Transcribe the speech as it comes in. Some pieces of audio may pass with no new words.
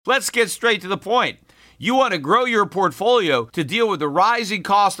Let's get straight to the point. You want to grow your portfolio to deal with the rising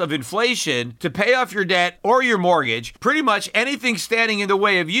cost of inflation, to pay off your debt or your mortgage, pretty much anything standing in the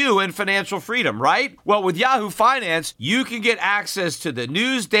way of you and financial freedom, right? Well, with Yahoo Finance, you can get access to the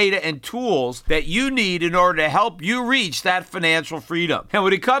news, data, and tools that you need in order to help you reach that financial freedom. And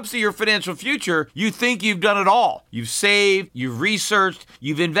when it comes to your financial future, you think you've done it all. You've saved, you've researched,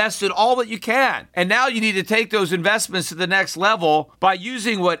 you've invested all that you can. And now you need to take those investments to the next level by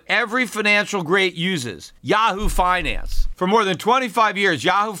using what every financial great uses. Yahoo Finance. For more than 25 years,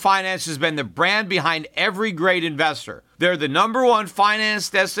 Yahoo Finance has been the brand behind every great investor. They're the #1 finance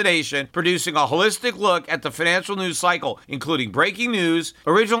destination, producing a holistic look at the financial news cycle, including breaking news,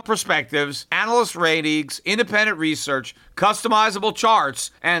 original perspectives, analyst ratings, independent research, customizable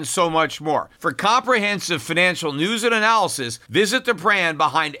charts, and so much more. For comprehensive financial news and analysis, visit the brand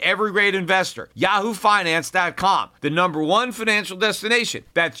behind every great investor, yahoofinance.com, the #1 financial destination.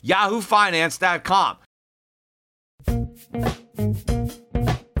 That's yahoofinance.com.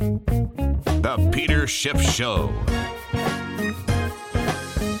 The Peter Schiff Show.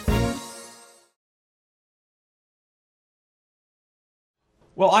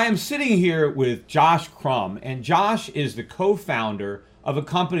 Well, I am sitting here with Josh Crum, and Josh is the co-founder of a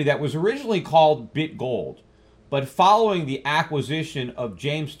company that was originally called GoldMoney, but following the acquisition of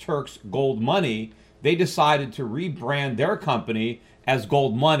James Turk's GoldMoney, they decided to rebrand their company as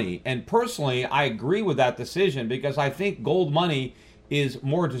GoldMoney. And personally, I agree with that decision because I think GoldMoney is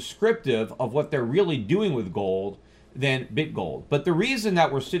more descriptive of what they're really doing with gold than BitGold. But the reason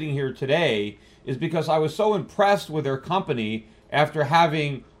that we're sitting here today is because I was so impressed with their company after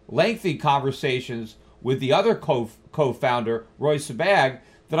having lengthy conversations with the other co-founder, Roy Sabag,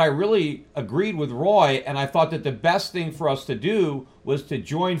 that I really agreed with Roy, and I thought that the best thing for us to do was to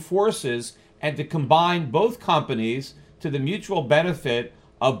join forces and to combine both companies to the mutual benefit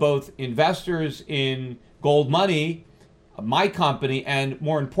of both investors in GoldMoney, my company, and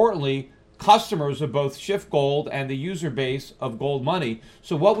more importantly, customers of both SchiffGold and the user base of GoldMoney.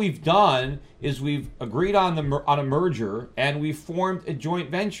 So what we've done is we've agreed on a merger, and we've formed a joint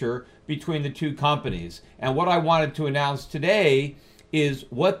venture between the two companies. And what I wanted to announce today is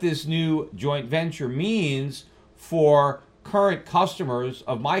what this new joint venture means for current customers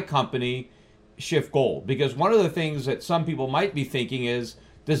of my company, SchiffGold. Because one of the things that some people might be thinking is,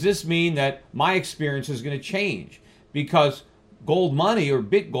 does this mean that my experience is going to change? Because GoldMoney or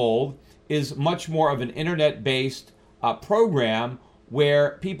BitGold is much more of an internet-based program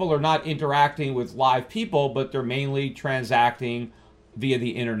where people are not interacting with live people, but they're mainly transacting via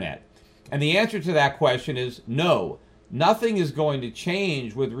the internet. And the answer to that question is no. Nothing is going to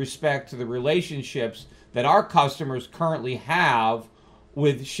change with respect to the relationships that our customers currently have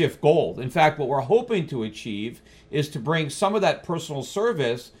with SchiffGold. In fact, what we're hoping to achieve is to bring some of that personal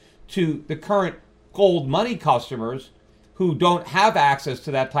service to the current GoldMoney customers who don't have access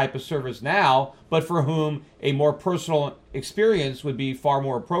to that type of service now, but for whom a more personal experience would be far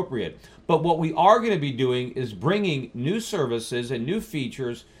more appropriate. But what we are going to be doing is bringing new services and new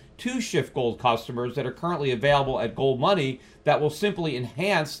features to SchiffGold customers that are currently available at GoldMoney that will simply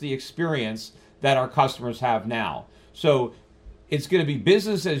enhance the experience that our customers have now. So it's going to be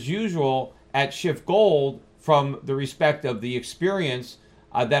business as usual at SchiffGold from the respect of the experience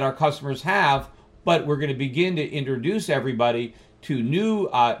that our customers have, but we're going to begin to introduce everybody to new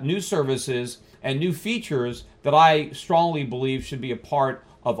services and new features that I strongly believe should be a part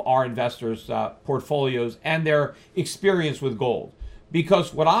of our investors' portfolios and their experience with gold.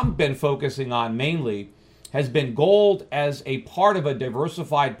 Because what I've been focusing on mainly has been gold as a part of a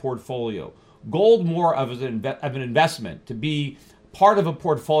diversified portfolio. Gold more of an investment, to be part of a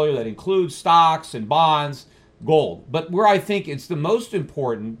portfolio that includes stocks and bonds, gold. But where I think it's the most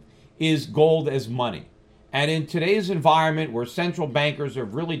important is gold as money. And in today's environment where central bankers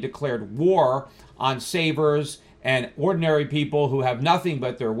have really declared war on savers and ordinary people who have nothing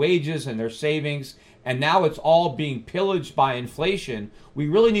but their wages and their savings, and now it's all being pillaged by inflation, we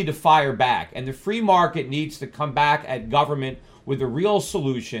really need to fire back. And the free market needs to come back at government with a real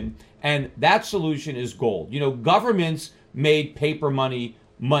solution, and that solution is gold. You know, governments made paper money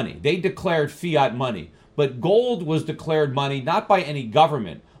money. They declared fiat money. But gold was declared money not by any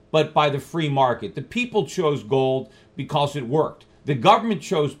government, but by the free market. The people chose gold because it worked. The government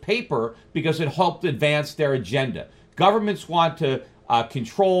chose paper because it helped advance their agenda. Governments want to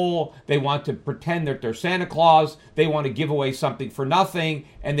control, they want to pretend that they're Santa Claus, they want to give away something for nothing,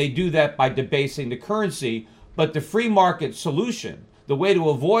 and they do that by debasing the currency. But the free market solution, the way to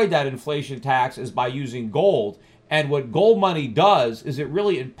avoid that inflation tax, is by using gold. And what GoldMoney does is it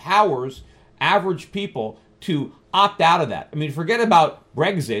really empowers average people to opt out of that. I mean, forget about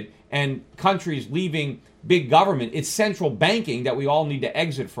Brexit and countries leaving big government. It's central banking that we all need to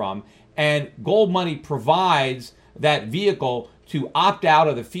exit from. And GoldMoney provides that vehicle to opt out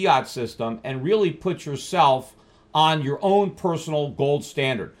of the fiat system and really put yourself on your own personal gold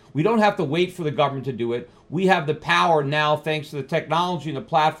standard. We don't have to wait for the government to do it. We have the power now, thanks to the technology and the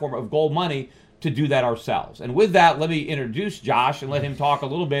platform of GoldMoney, to do that ourselves. And with that, let me introduce Josh and let him talk a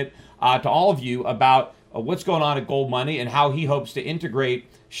little bit to all of you about what's going on at GoldMoney and how he hopes to integrate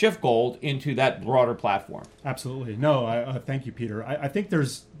SchiffGold into that broader platform. Absolutely. No, thank you, Peter. I think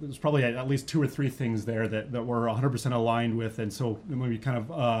there's probably at least 2 or 3 things there that we're 100% aligned with. And so when we kind of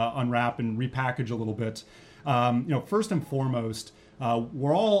unwrap and repackage a little bit, first and foremost, we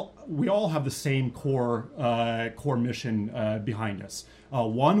all have the same core mission behind us.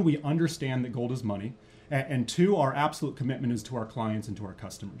 One, we understand that gold is money, and 2, our absolute commitment is to our clients and to our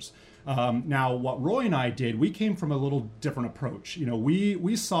customers. Now, what Roy and I did, we came from a little different approach.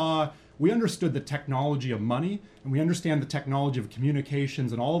 We understood the technology of money, and we understand the technology of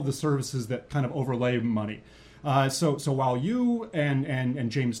communications and all of the services that kind of overlay money. So while you and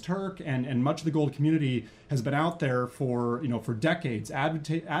James Turk and much of the gold community has been out there for decades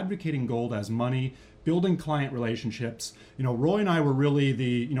advocating gold as money, building client relationships, Roy and I were really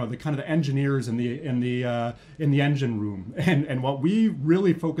the kind of the engineers in the engine room, and what we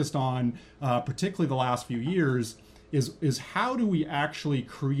really focused on, particularly the last few years, is how do we actually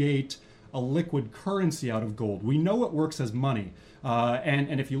create a liquid currency out of gold. We know it works as money.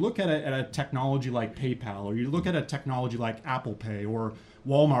 And if you look at a technology like PayPal, or you look at a technology like Apple Pay or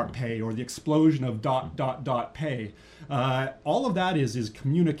Walmart Pay, or the explosion of pay, all of that is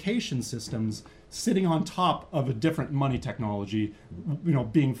communication systems sitting on top of a different money technology,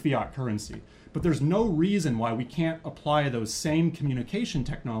 being fiat currency. But there's no reason why we can't apply those same communication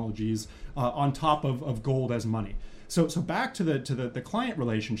technologies on top of gold as money. So back to the client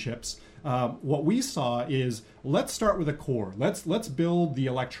relationships. What we saw is, let's start with a core. Let's build the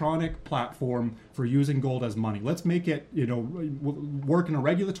electronic platform for using gold as money. Let's make it work in a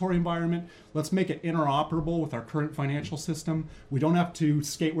regulatory environment. Let's make it interoperable with our current financial system. We don't have to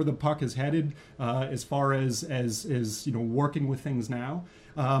skate where the puck is headed as far as working with things now.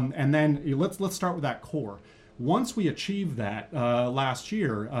 And then let's start with that core. Once we achieved that last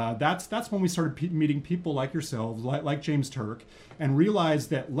year, that's when we started meeting people like yourselves, like James Turk, and realized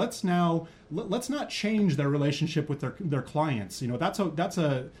that let's not change their relationship with their clients.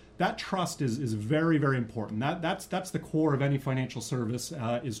 That trust is very, very important. That's the core of any financial service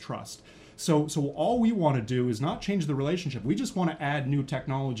is trust. So all we want to do is not change the relationship. We just want to add new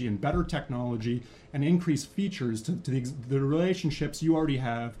technology and better technology and increase features to the relationships you already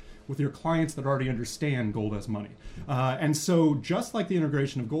have with your clients that already understand gold as money. And so just like the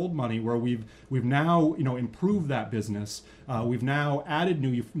integration of GoldMoney, where we've now improved that business, we've now added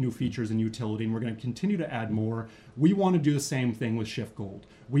new features and utility, and we're going to continue to add more. We want to do the same thing with SchiffGold.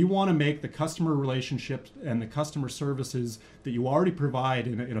 We want to make the customer relationships and the customer services that you already provide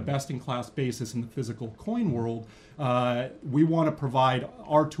in a best-in-class basis in the physical coin world. We want to provide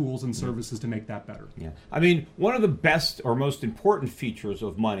our tools and services to make that better. Yeah, I mean, one of the best or most important features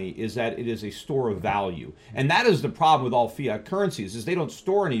of money is that it is a store of value, and that is the problem with all fiat currencies: is they don't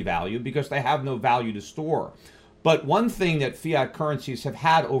store any value because they have no value to store. But one thing that fiat currencies have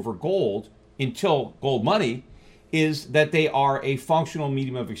had over gold until GoldMoney is that they are a functional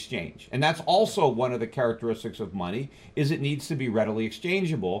medium of exchange. And that's also one of the characteristics of money, is it needs to be readily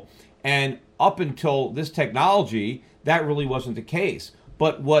exchangeable. And up until this technology, that really wasn't the case.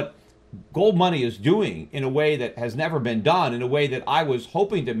 But what GoldMoney is doing in a way that has never been done, in a way that I was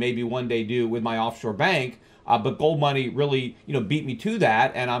hoping to maybe one day do with my offshore bank, but GoldMoney really, beat me to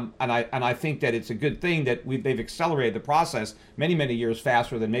that, and I think that it's a good thing that they've accelerated the process many years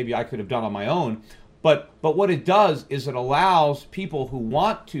faster than maybe I could have done on my own. But what it does is it allows people who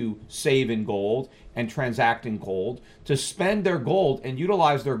want to save in gold and transact in gold to spend their gold and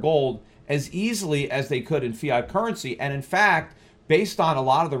utilize their gold as easily as they could in fiat currency. And in fact, based on a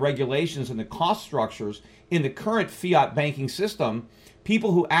lot of the regulations and the cost structures in the current fiat banking system,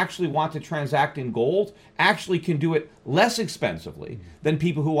 people who actually want to transact in gold actually can do it less expensively than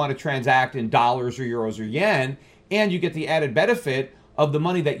people who want to transact in dollars or euros or yen. And you get the added benefit of the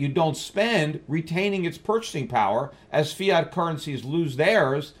money that you don't spend retaining its purchasing power as fiat currencies lose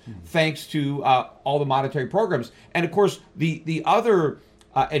theirs thanks to all the monetary programs. And of course, the other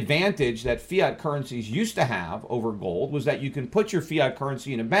advantage that fiat currencies used to have over gold was that you can put your fiat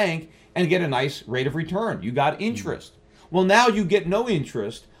currency in a bank and get a nice rate of return. You got interest. Well, now you get no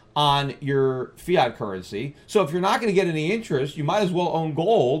interest on your fiat currency. So if you're not going to get any interest, you might as well own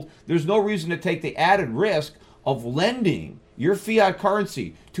gold. There's no reason to take the added risk of lending your fiat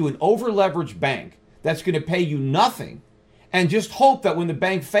currency to an over-leveraged bank that's going to pay you nothing and just hope that when the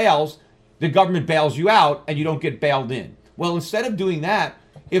bank fails, the government bails you out and you don't get bailed in. Well, instead of doing that,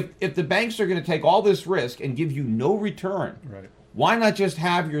 if the banks are going to take all this risk and give you no return, Right. why not just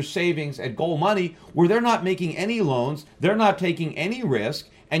have your savings at GoldMoney where they're not making any loans, they're not taking any risk,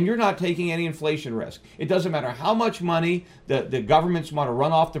 and you're not taking any inflation risk? It doesn't matter how much money the governments want to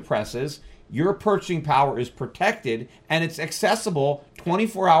run off the presses. Your purchasing power is protected, and it's accessible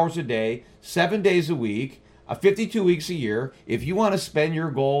 24 hours a day, 7 days a week, 52 weeks a year. If you want to spend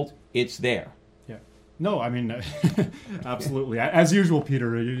your gold, it's there. Yeah. No, I mean, absolutely. As usual,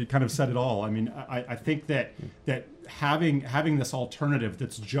 Peter, you kind of said it all. I mean, I think that having this alternative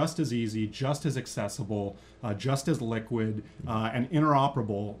that's just as easy, just as accessible, just as liquid and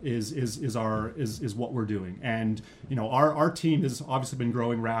interoperable is what we're doing. And our team has obviously been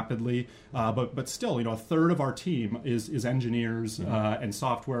growing rapidly, but still, a third of our team is engineers and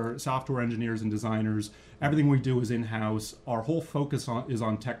software engineers and designers. Everything we do is in-house. Our whole focus is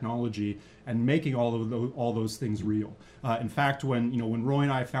on technology and making all those things real. In fact, when Roy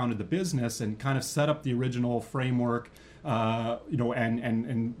and I founded the business and kind of set up the original framework,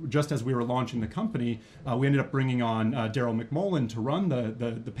 and just as we were launching the company, we ended up bringing on Daryl McMullen to run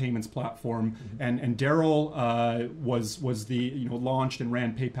the payments platform, and Daryl was the launched and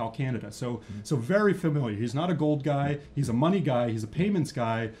ran PayPal Canada, so very familiar. He's not a gold guy, he's a money guy, he's a payments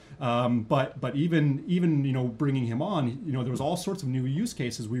guy, but even bringing him on, there was all sorts of new use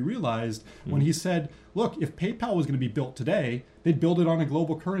cases we realized when he said, look, if PayPal was going to be built today, they'd build it on a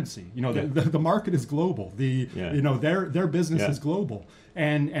global currency. The market is global. Their business is global,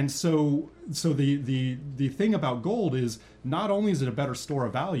 and so the thing about gold is not only is it a better store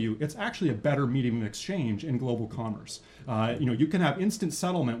of value, it's actually a better medium of exchange in global commerce. You can have instant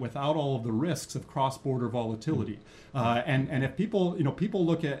settlement without all of the risks of cross-border volatility. And if people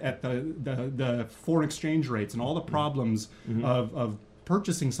look at the foreign exchange rates and all the problems of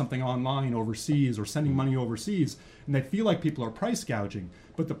purchasing something online overseas or sending money overseas, and they feel like people are price gouging.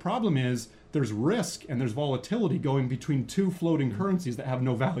 But the problem is there's risk and there's volatility going between two floating currencies that have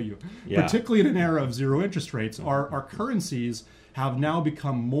no value. Yeah. Particularly in an era of zero interest rates, our currencies have now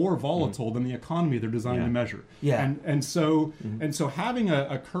become more volatile than the economy they're designed to measure. Yeah. And so having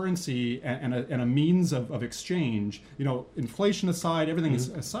a currency and a means of exchange, inflation aside, everything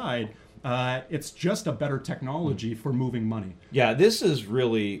aside, it's just a better technology for moving money. Yeah, this is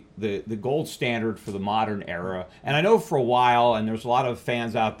really the gold standard for the modern era. And I know for a while, and there's a lot of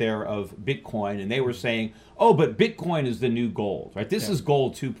fans out there of Bitcoin, and they were saying, oh, but Bitcoin is the new gold, right? This is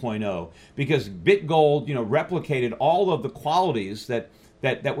gold 2.0, because BitGold, replicated all of the qualities that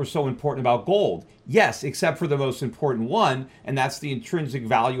were so important about gold. Yes, except for the most important one, and that's the intrinsic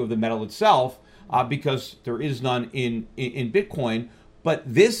value of the metal itself, because there is none in Bitcoin. But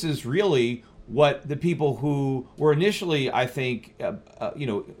this is really what the people who were initially, I think,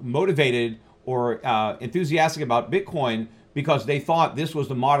 motivated or enthusiastic about Bitcoin because they thought this was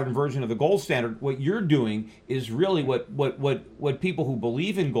the modern version of the gold standard. What you're doing is really what people who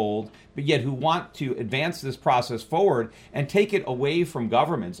believe in gold, but yet who want to advance this process forward and take it away from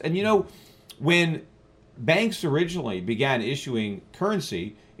governments. And when banks originally began issuing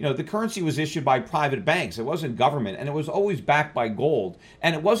currency, the currency was issued by private banks. It wasn't government, and it was always backed by gold.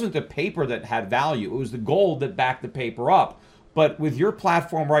 And it wasn't the paper that had value. It was the gold that backed the paper up. But with your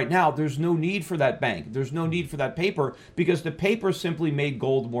platform right now, there's no need for that bank. There's no need for that paper because the paper simply made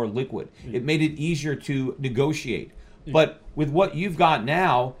gold more liquid. It made it easier to negotiate. But with what you've got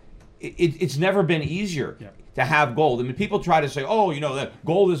now, it's never been easier to have gold. I mean, people try to say, that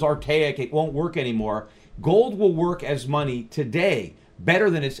gold is archaic, it won't work anymore. Gold will work as money today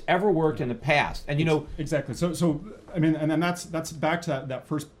better than it's ever worked in the past. And exactly. So I mean, and then that's back to that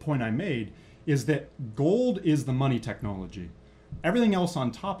first point I made, is that gold is the money technology. Everything else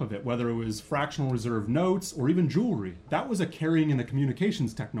on top of it, whether it was fractional reserve notes or even jewelry, that was a carrying and a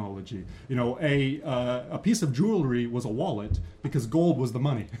communications technology. A piece of jewelry was a wallet because gold was the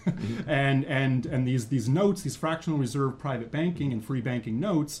money. and these notes, these fractional reserve private banking and free banking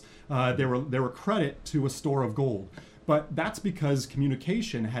notes, they were credit to a store of gold. But that's because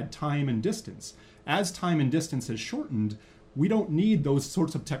communication had time and distance. As time and distance has shortened, we don't need those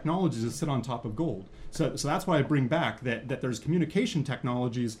sorts of technologies to sit on top of gold. So that's why I bring back that there's communication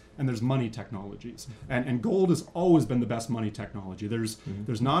technologies and there's money technologies. And gold has always been the best money technology. There's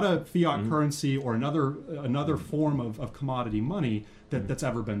not a fiat currency or another form of commodity money that's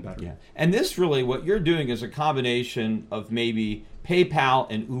ever been better. Yeah. And this really, what you're doing is a combination of maybe PayPal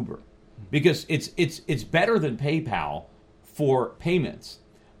and Uber, because it's better than PayPal for payments,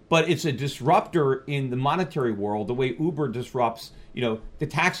 but it's a disruptor in the monetary world, the way Uber disrupts, the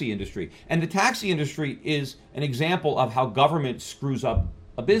taxi industry. And the taxi industry is an example of how government screws up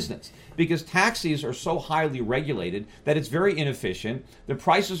a business, because taxis are so highly regulated that it's very inefficient. The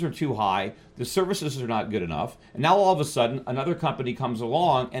prices are too high. The services are not good enough. And now all of a sudden, another company comes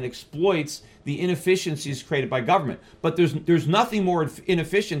along and exploits the inefficiencies created by government. But there's nothing more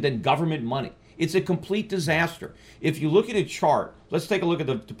inefficient than government money. It's a complete disaster. If you look at a chart, let's take a look at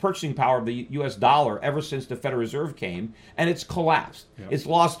the purchasing power of the U.S. dollar ever since the Federal Reserve came, and it's collapsed. Yep. It's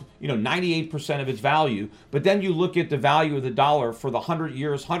lost, 98% of its value. But then you look at the value of the dollar for the 100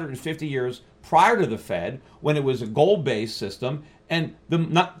 years, 150 years prior to the Fed, when it was a gold-based system, and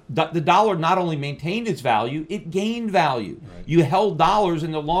the dollar not only maintained its value, it gained value. Right. You held dollars,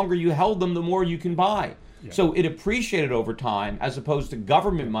 and the longer you held them, the more you can buy. Yeah. So it appreciated over time, as opposed to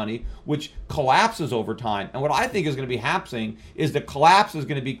government money, which collapses over time. And what I think is going to be happening is the collapse is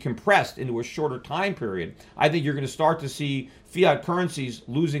going to be compressed into a shorter time period. I think you're going to start to see fiat currencies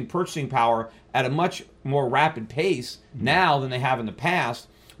losing purchasing power at a much more rapid pace now than they have in the past,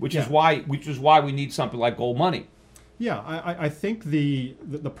 which is why we need something like GoldMoney. Yeah, I think the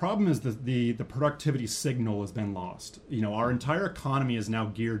problem is the productivity signal has been lost. Our entire economy is now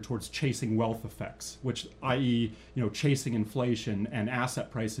geared towards chasing wealth effects, which, i.e., chasing inflation and asset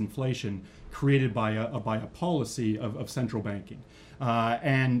price inflation created by a policy of central banking.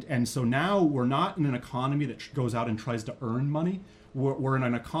 And so now we're not in an economy that goes out and tries to earn money. We're in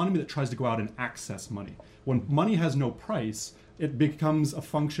an economy that tries to go out and access money. When money has no price, it becomes a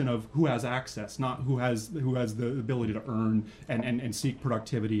function of who has access, not who has the ability to earn and seek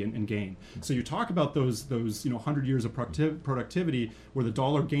productivity and gain. So you talk about those 100 years of productivity where the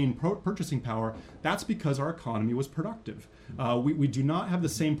dollar gained purchasing power. That's because our economy was productive. We do not have the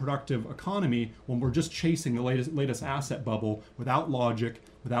same productive economy when we're just chasing the latest asset bubble without logic,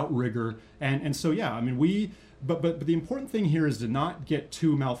 without rigor, and so But the important thing here is to not get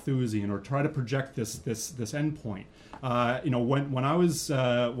too Malthusian or try to project this endpoint. When I was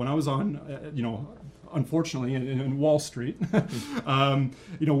on unfortunately in Wall Street,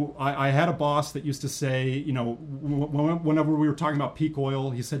 I had a boss that used to say, whenever we were talking about peak oil,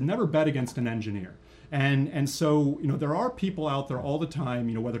 he said, never bet against an engineer. And so, there are people out there all the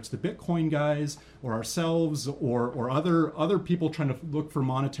time, whether it's the Bitcoin guys or ourselves or other people trying to look for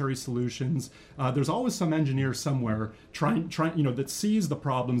monetary solutions. There's always some engineer somewhere trying, that sees the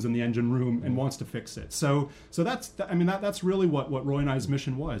problems in the engine room and wants to fix it. So that's really what Roy and I's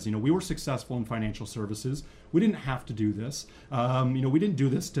mission was. We were successful in financial services. We didn't have to do this. We didn't do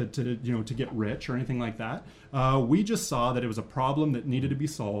this to get rich or anything like that. We just saw that it was a problem that needed to be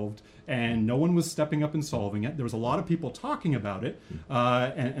solved, and no one was stepping up and solving it. There was a lot of people talking about it,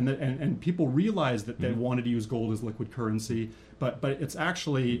 and people realized that they wanted to use gold as liquid currency. But it's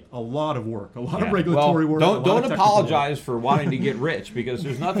actually a lot of work, a lot of regulatory work. Don't apologize for wanting to get rich, because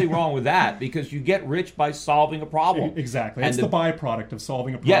there's nothing wrong with that, because you get rich by solving a problem. Exactly. It's the byproduct of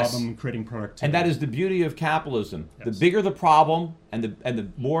solving a problem and creating productivity. And that is the beauty of capitalism. Yes. The bigger the problem and the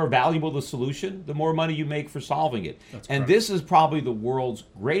more valuable the solution, the more money you make for solving it. That's correct. This is probably the world's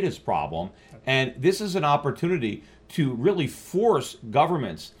greatest problem. And this is an opportunity to really force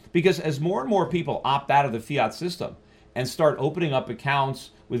governments, because as more and more people opt out of the fiat system and start opening up accounts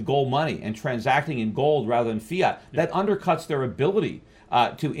with GoldMoney and transacting in gold rather than fiat, that undercuts their ability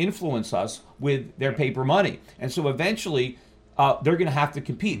to influence us with their paper money. And so eventually they're going to have to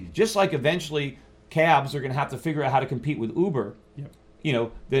compete. Just like eventually cabs are going to have to figure out how to compete with Uber.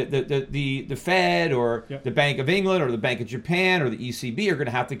 Yep. The Fed or the Bank of England or the Bank of Japan or the ECB are going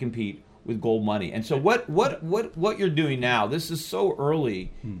to have to compete with GoldMoney. And so what you're doing now, this is so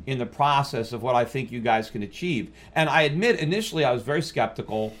early in the process of what I think you guys can achieve. And I admit, initially I was very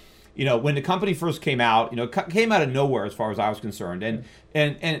skeptical. When the company first came out, it came out of nowhere as far as I was concerned.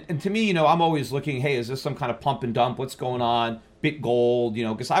 And to me, I'm always looking, hey, is this some kind of pump and dump? What's going on? BitGold,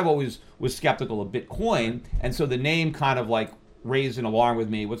 because I've always was skeptical of Bitcoin. And so the name kind of like raised an alarm with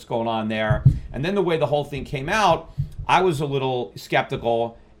me. What's going on there? And then the way the whole thing came out, I was a little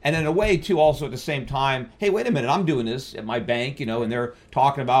skeptical. And in a way, too, also at the same time, hey, wait a minute, I'm doing this at my bank, and they're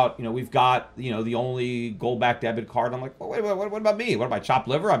talking about, we've got, the only gold-backed debit card. I'm like, well, wait, what about me? What am I, chopped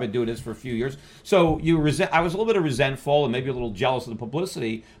liver? I've been doing this for a few years. So I was a little bit resentful and maybe a little jealous of the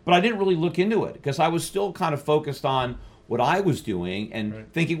publicity, but I didn't really look into it because I was still kind of focused on what I was doing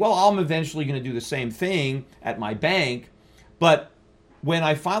and thinking, well, I'm eventually going to do the same thing at my bank. But when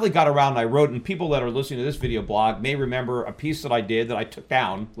I finally got around and I wrote, and people that are listening to this video blog may remember a piece that I did that I took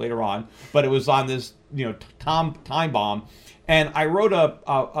down later on, but it was on this, time bomb. And I wrote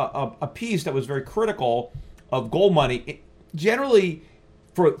a piece that was very critical of GoldMoney. Generally,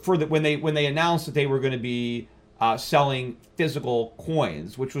 when they announced that they were going to be selling physical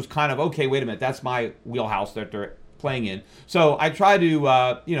coins, which was kind of, okay, wait a minute, that's my wheelhouse that they're playing in. So I tried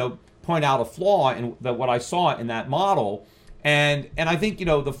to, point out a flaw in what I saw in that model. And I think,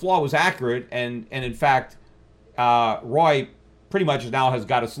 the flaw was accurate. And in fact, Roy pretty much now has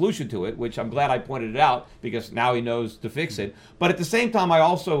got a solution to it, which I'm glad I pointed it out because now he knows to fix it. But at the same time, I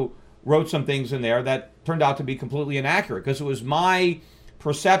also wrote some things in there that turned out to be completely inaccurate because it was my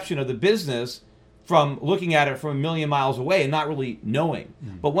perception of the business from looking at it from a million miles away and not really knowing.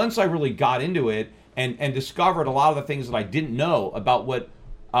 But once I really got into it and discovered a lot of the things that I didn't know about what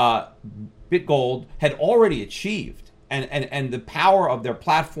BitGold had already achieved, and the power of their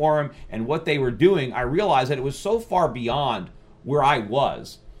platform and what they were doing, I realized that it was so far beyond where I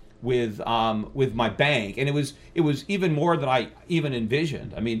was with my bank, and it was even more than I even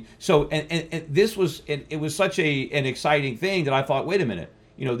envisioned. I mean, so and this was it was such an exciting thing that I thought, wait a minute,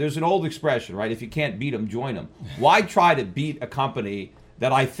 there's an old expression, right? If you can't beat them, join them. Why try to beat a company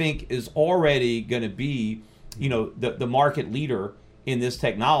that I think is already going to be, the market leader in this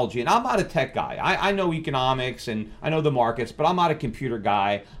technology? And I'm not a tech guy. I know economics and I know the markets, but I'm not a computer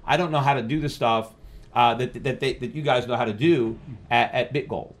guy. I don't know how to do the stuff that you guys know how to do at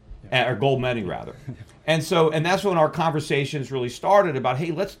BitGold, or GoldMoney rather. And that's when our conversations really started about,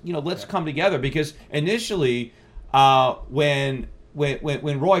 hey, let's come together, because initially when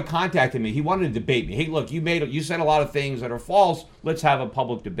Roy contacted me, he wanted to debate me. Hey, look, you said a lot of things that are false. Let's have a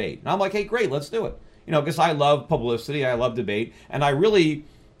public debate. And I'm like, hey, great, let's do it. Because I love publicity, I love debate, and I really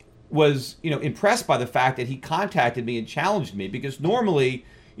was, impressed by the fact that he contacted me and challenged me, because normally,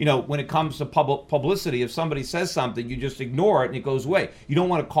 when it comes to publicity, if somebody says something, you just ignore it and it goes away. You don't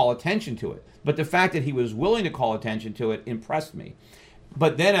want to call attention to it. But the fact that he was willing to call attention to it impressed me.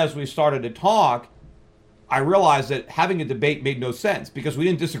 But then as we started to talk, I realized that having a debate made no sense because we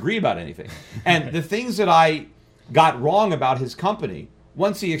didn't disagree about anything. And the things that I got wrong about his company,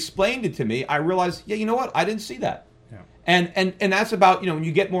 once he explained it to me, I realized, yeah, you know what? I didn't see that. Yeah. And that's about, when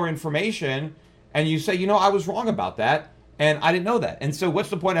you get more information and you say, I was wrong about that and I didn't know that. And so what's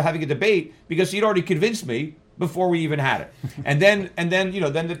the point of having a debate? Because he'd already convinced me before we even had it. And then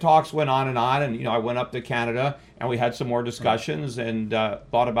the talks went on, and I went up to Canada and we had some more discussions and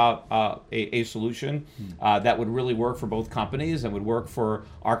thought about a solution that would really work for both companies and would work for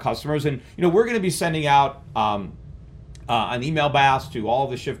our customers. And, we're going to be sending out an email blast to all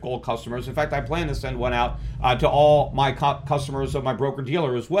the SchiffGold customers. In fact, I plan to send one out to all my customers of my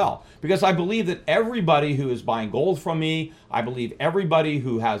broker-dealer as well, because I believe that everybody who is buying gold from me, I believe everybody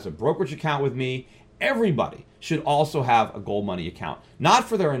who has a brokerage account with me, everybody should also have a GoldMoney account, not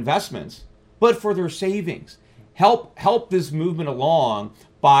for their investments, but for their savings. Help this movement along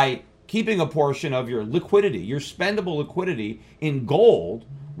by keeping a portion of your liquidity, your spendable liquidity, in gold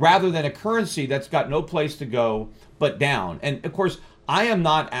rather than a currency that's got no place to go but down. And of course, I am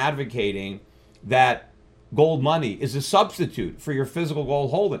not advocating that GoldMoney is a substitute for your physical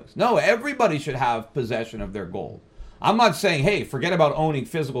gold holdings. No, everybody should have possession of their gold. I'm not saying, hey, forget about owning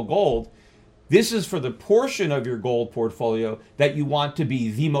physical gold. This is for the portion of your gold portfolio that you want to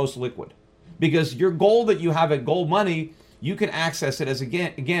be the most liquid. Because your gold that you have at GoldMoney, you can access it as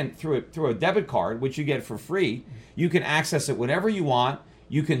again through a debit card, which you get for free. You can access it whenever you want.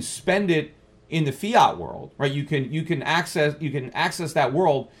 You can spend it in the fiat world, right? You can access that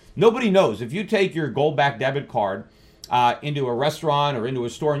world. Nobody knows. If you take your gold-backed debit card into a restaurant or into a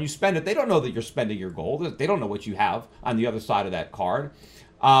store and you spend it, they don't know that you're spending your gold. They don't know what you have on the other side of that card.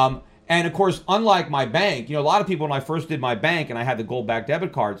 And of course, unlike my bank, a lot of people, when I first did my bank and I had the gold-backed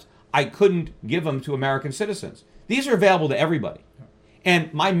debit cards, I couldn't give them to American citizens. These are available to everybody.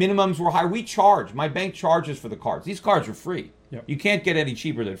 And my minimums were high. My bank charges for the cards. These cards are free. Yep. You can't get any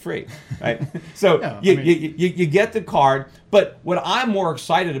cheaper than free, right? So yeah, you get the card. But what I'm more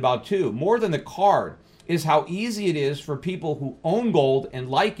excited about too, more than the card, is how easy it is for people who own gold and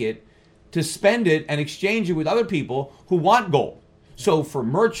like it to spend it and exchange it with other people who want gold. So for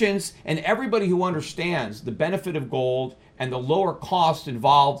merchants and everybody who understands the benefit of gold and the lower cost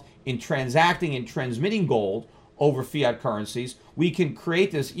involved in transacting and transmitting gold over fiat currencies, we can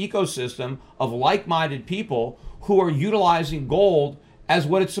create this ecosystem of like-minded people who are utilizing gold as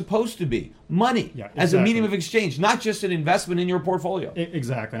what it's supposed to be, money, as a medium of exchange, not just an investment in your portfolio.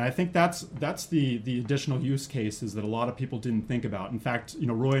 Exactly, and I think that's the additional use cases that a lot of people didn't think about. In fact,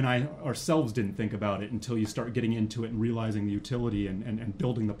 Roy and I ourselves didn't think about it until you start getting into it and realizing the utility and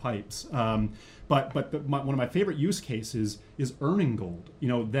building the pipes. But one of my favorite use cases is earning gold.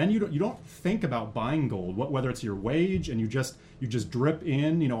 Then you don't think about buying gold, whether it's your wage and you just drip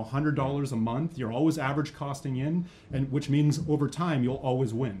in $100 a month. You're always average costing in, and which means over time you'll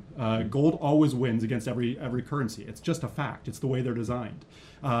always win. Gold always wins against every currency. It's just a fact. It's the way they're designed.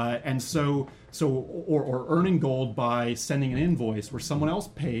 And so earning gold by sending an invoice where someone else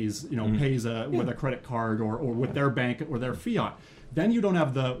pays with a credit card or with their bank or their fiat. Then you don't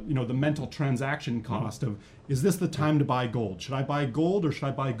have the mental transaction cost of, is this the time to buy gold? Should I buy gold or should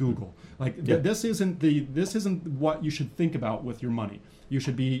I buy Google? This isn't what you should think about with your money. You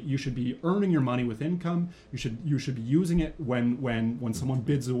should be earning your money with income. You should be using it when someone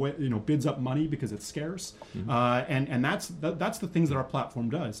bids up money because it's scarce. And that's the things that our platform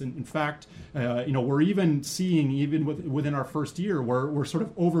does. And in fact, we're even seeing within our first year we're sort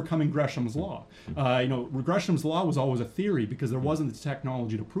of overcoming Gresham's law. Gresham's law was always a theory because there wasn't the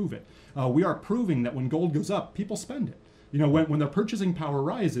technology to prove it. We are proving that when gold goes up, people spend it. When their purchasing power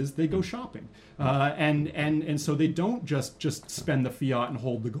rises, they go shopping, and so they don't just spend the fiat and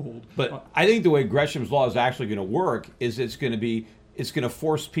hold the gold. But I think the way Gresham's law is actually going to work is it's going to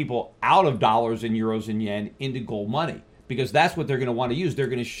force people out of dollars and euros and yen into gold money, because that's what they're going to want to use. They're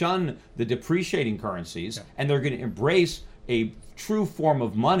going to shun the depreciating currencies, and they're going to embrace a true form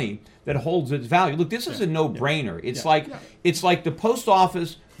of money that holds its value. Look, this is a no-brainer. It's like the post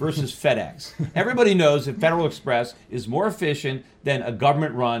office versus FedEx. Everybody knows that Federal Express is more efficient than a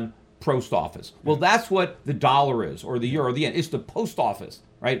government-run post office. Well, that's what the dollar is, or the euro, or the yen. It's the post office,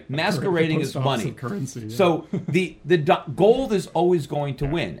 right? Masquerading as money. Currency, yeah. So the gold is always going to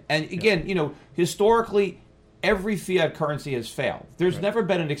win. And again, historically, every fiat currency has failed. There's never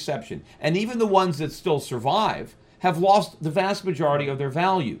been an exception. And even the ones that still survive have lost the vast majority of their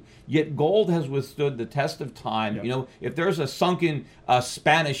value. Yet gold has withstood the test of time. Yep. If there's a sunken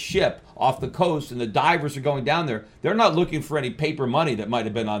Spanish ship off the coast and the divers are going down there, they're not looking for any paper money that might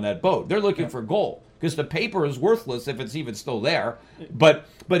have been on that boat. They're looking for gold, because the paper is worthless if it's even still there. But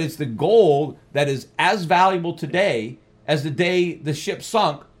it's the gold that is as valuable today as the day the ship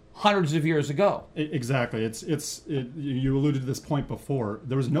sunk hundreds of years ago. Exactly. You alluded to this point before.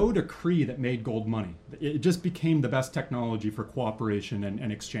 There was no decree that made gold money. It just became the best technology for cooperation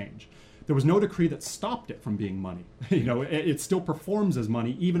and exchange. There was no decree that stopped it from being money. It still performs as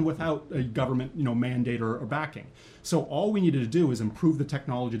money even without a government mandate or backing. So all we needed to do is improve the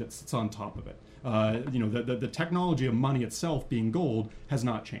technology that sits on top of it. The technology of money itself being gold has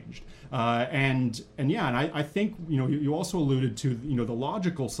not changed. And I think you also alluded to the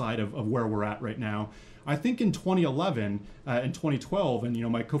logical side of where we're at right now. I think in 2011 and 2012,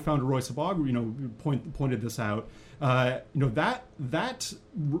 and my co-founder Roy Sabag pointed this out. That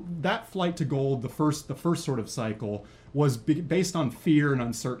flight to gold, the first sort of cycle, was based on fear and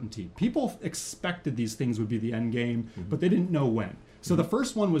uncertainty. People expected these things would be the end game, but they didn't know when. So the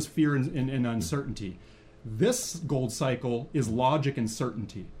first one was fear and uncertainty. This gold cycle is logic and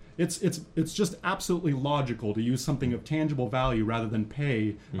certainty. It's just absolutely logical to use something of tangible value rather than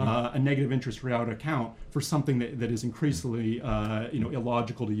pay a negative interest rate account for something that is increasingly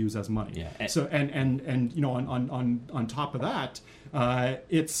illogical to use as money. Yeah. So on top of that,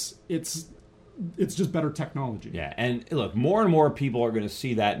 it's just better technology. Yeah, and look, more and more people are going to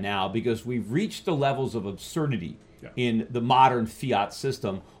see that now, because we've reached the levels of absurdity in the modern fiat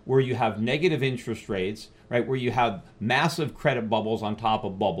system, where you have negative interest rates, right? Where you have massive credit bubbles on top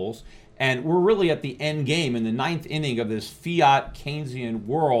of bubbles, and we're really at the end game in the ninth inning of this fiat Keynesian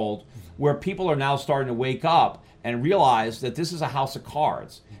world, where people are now starting to wake up and realize that this is a house of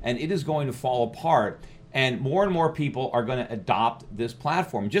cards, and it is going to fall apart. And more people are going to adopt this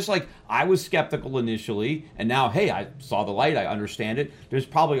platform. Just like I was skeptical initially, and now, hey, I saw the light, I understand it. There's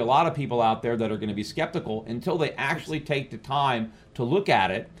probably a lot of people out there that are going to be skeptical until they actually take the time to look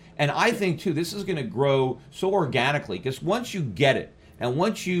at it. And I think, too, this is going to grow so organically, because once you get it, and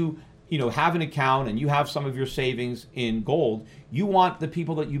once you have an account and you have some of your savings in gold, you want the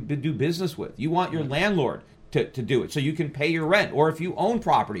people that you do business with. You want your landlord to do it so you can pay your rent. Or if you own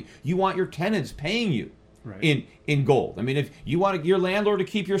property, you want your tenants paying you. in gold. I mean, if you want your landlord to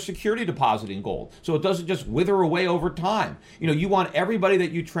keep your security deposit in gold, so it doesn't just wither away over time. You want everybody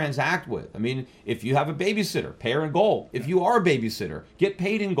that you transact with. I mean, if you have a babysitter, pay her in gold. If you are a babysitter, get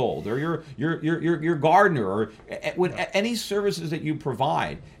paid in gold. Or your gardener, or any services that you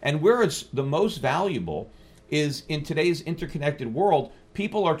provide. And where it's the most valuable is in today's interconnected world.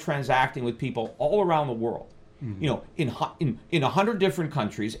 People are transacting with people all around the world. In 100 different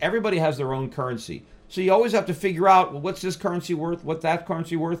countries, everybody has their own currency. So you always have to figure out, well, what's this currency worth? What's that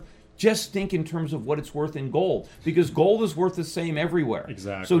currency worth? Just think in terms of what it's worth in gold, because gold is worth the same everywhere.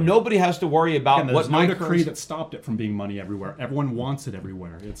 Exactly. So nobody has to worry about what my decree currency. that stopped it from being money everywhere. Everyone wants it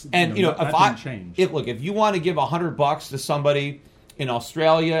everywhere. If you want to give $100 to somebody in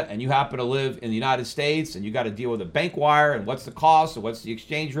Australia and you happen to live in the United States and you got to deal with a bank wire and what's the cost and what's the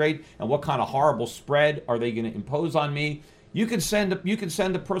exchange rate and what kind of horrible spread are they going to impose on me, you can send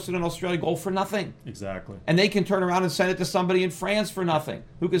a person in Australia gold for nothing. Exactly. And they can turn around and send it to somebody in France for nothing,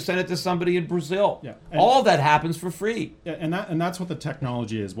 who can send it to somebody in Brazil. Yeah. All of that happens for free. Yeah, and that's what the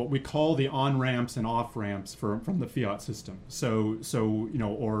technology is, what we call the on-ramps and off-ramps from the fiat system. So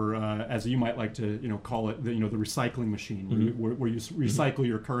or as you might like to call it, the recycling machine, where you recycle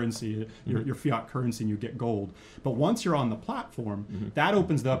your currency, your fiat currency, and you get gold. But once you're on the platform, that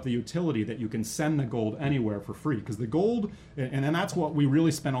opens up the utility that you can send the gold anywhere for free, because the gold. And that's what we really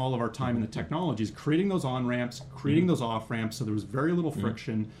spent all of our time in the technology, is creating those on-ramps, creating those off-ramps, so there was very little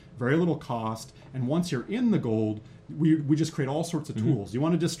friction, very little cost. And once you're in the gold, we just create all sorts of tools. You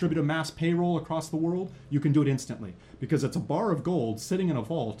want to distribute a mass payroll across the world? You can do it instantly, because it's a bar of gold sitting in a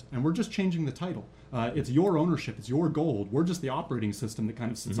vault, and we're just changing the title. It's your ownership. It's your gold. We're just the operating system that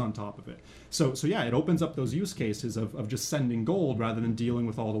kind of sits on top of it. So yeah, it opens up those use cases of just sending gold rather than dealing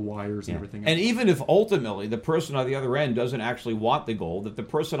with all the wires and everything else. And even if ultimately the person on the other end doesn't actually want the gold, if the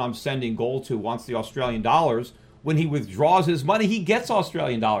person I'm sending gold to wants the Australian dollars, when he withdraws his money, he gets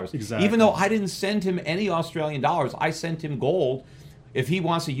Australian dollars. Exactly. Even though I didn't send him any Australian dollars, I sent him gold. If he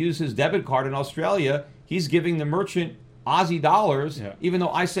wants to use his debit card in Australia, he's giving the merchant Aussie dollars, even though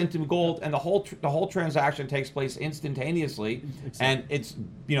I sent him gold, and the whole transaction takes place instantaneously, and it's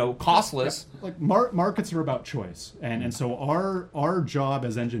costless. Yeah. Like markets are about choice, and so our job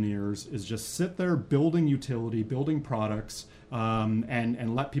as engineers is just sit there building utility, building products,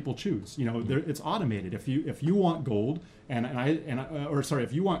 and let people choose. It's automated. If you want gold,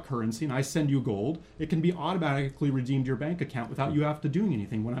 if you want currency and I send you gold, it can be automatically redeemed to your bank account without you have to doing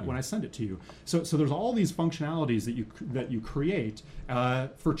anything when I send it to you. So there's all these functionalities that you create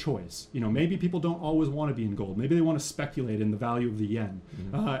for choice. Maybe people don't always want to be in gold. Maybe they want to speculate in the value of the yen.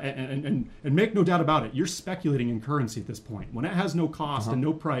 And make no doubt about it, you're speculating in currency at this point. When it has no cost and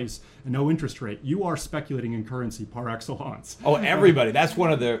no price and no interest rate, you are speculating in currency par excellence. Oh, everybody. That's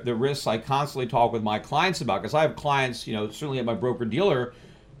one of the risks I constantly talk with my clients about, because I have clients, certainly at my broker-dealer,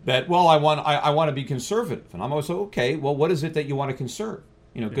 that, I want to be conservative. And I'm always like, okay, well, what is it that you want to conserve?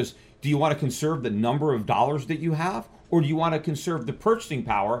 Because do you want to conserve the number of dollars that you have, or do you want to conserve the purchasing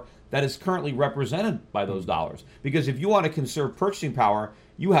power that is currently represented by those dollars? Because if you want to conserve purchasing power,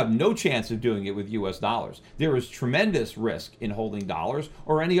 you have no chance of doing it with US dollars. There is tremendous risk in holding dollars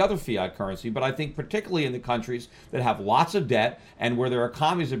or any other fiat currency, but I think particularly in the countries that have lots of debt and where their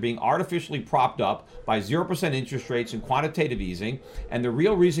economies are being artificially propped up by 0% interest rates and quantitative easing, and the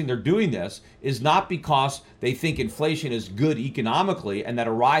real reason they're doing this is not because they think inflation is good economically and that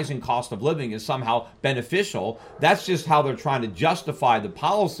a rising cost of living is somehow beneficial. That's just how they're trying to justify the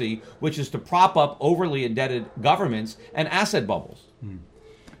policy, which is to prop up overly indebted governments and asset bubbles.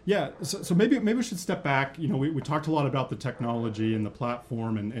 Yeah, so maybe we should step back. We talked a lot about the technology and the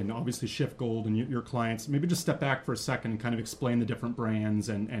platform and obviously SchiffGold and your clients. Maybe just step back for a second and kind of explain the different brands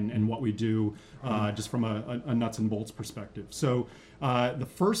and what we do just from a nuts and bolts perspective. So the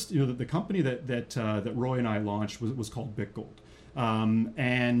first, the company that Roy and I launched was called BitGold.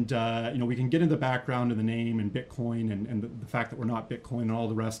 We can get into the background of the name and Bitcoin and the fact that we're not Bitcoin and all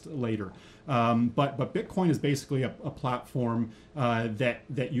the rest later. But Bitcoin is basically a platform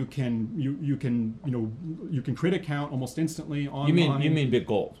that you can create an account almost instantly online. You mean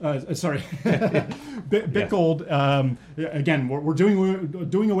BitGold? Sorry, BitGold. Again, we're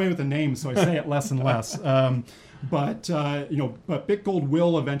doing away with the name, so I say it less and less. But BitGold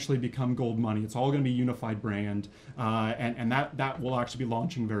will eventually become GoldMoney. It's all going to be a unified brand, and that will actually be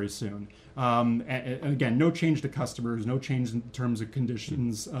launching very soon. And again, no change to customers, no change in terms of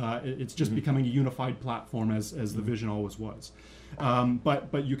conditions. It's just becoming a unified platform as the vision always was.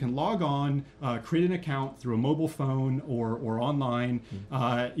 But you can log on, create an account through a mobile phone or online.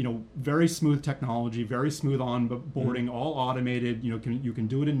 Very smooth technology, very smooth onboarding, all automated. You can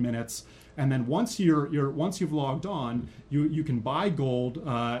do it in minutes. And then once you've logged on, you can buy gold,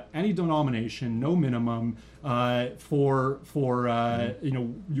 any denomination, no minimum. You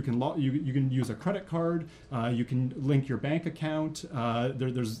can use a credit card. You can link your bank account. You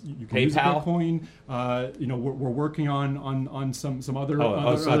can use Bitcoin. We're working on some other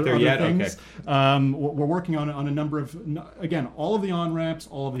it's not there yet. things. Okay. We're working on a number of, again, all of the on ramps,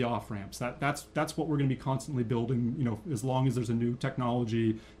 all of the off ramps. That's what we're going to be constantly building. As long as there's a new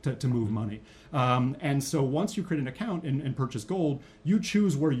technology to move money. And so once you create an account and purchase gold, you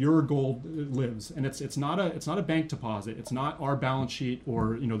choose where your gold lives, and it's not a bank deposit. It's not our balance sheet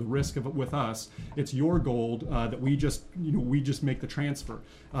or the risk of it with us. It's your gold that we just make the transfer,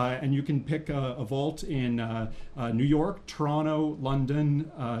 and you can pick a vault in New York, Toronto,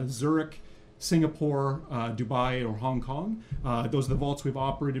 London, Zurich, Singapore, Dubai, or Hong Kong. Those are the vaults we've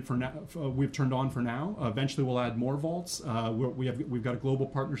operated for now. We've turned on for now. Eventually, we'll add more vaults. We've got a global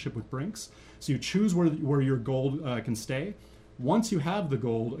partnership with Brinks. So you choose where your gold can stay. Once you have the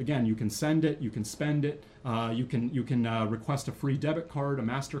gold, again, you can send it, you can spend it, you can request a free debit card, a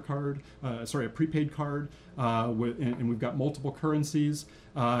MasterCard, a prepaid card, and we've got multiple currencies.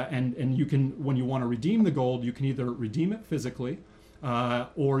 And you can, when you want to redeem the gold, you can either redeem it physically,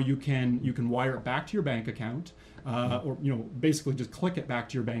 or you can wire it back to your bank account, or basically just click it back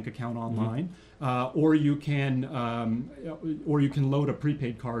to your bank account online, or you can load a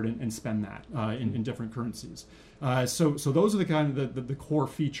prepaid card and spend that in different currencies. So those are the kind of the core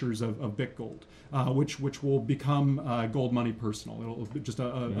features of BitGold, which will become GoldMoney Personal. It'll be just a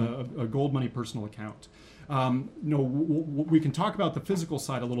GoldMoney Personal account. We can talk about the physical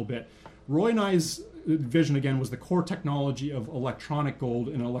side a little bit. Roy and I's vision, again, was the core technology of electronic gold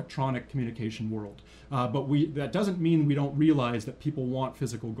in an electronic communication world. But that doesn't mean we don't realize that people want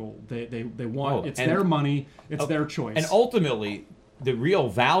physical gold. They want, it's their money, it's their choice. And ultimately, the real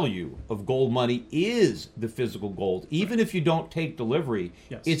value of gold money is the physical gold. Even if you don't take delivery,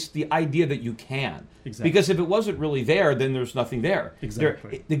 it's the idea that you can. Exactly. Because if it wasn't really there, then there's nothing there.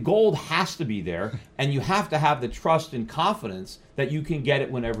 Exactly. The gold has to be there, and you have to have the trust and confidence that you can get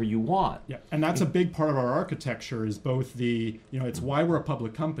it whenever you want. Yeah, and that's a big part of our architecture, is both it's why we're a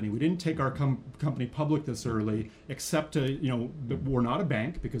public company. We didn't take our company public this early, except we're not a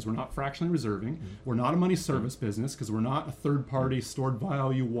bank because we're not fractionally reserving. Mm-hmm. We're not a money service business because we're not a third-party stored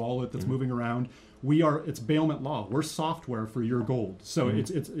value wallet that's moving around. It's bailment law. We're software for your gold. So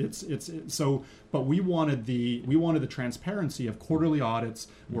but we wanted the transparency of quarterly audits.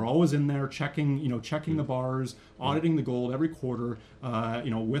 We're always in there checking the bars, auditing the gold every quarter,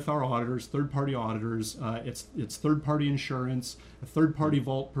 with our auditors, third-party auditors. It's third-party insurance, a third-party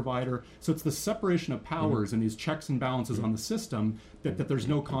vault provider. So it's the separation of powers and these checks and balances on the system that there's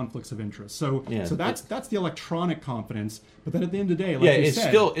no conflicts of interest. So that's the electronic confidence. But then at the end of the day,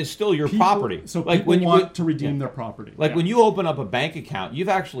 it's still your property. So people want to redeem their property. Like when you open up a bank account, you've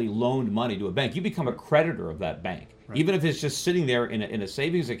actually loaned money to a bank. You become a creditor of that bank. Right. Even if it's just sitting there in a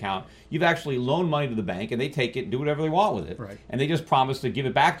savings account, you've actually loaned money to the bank, and they take it and do whatever they want with it. Right. And they just promise to give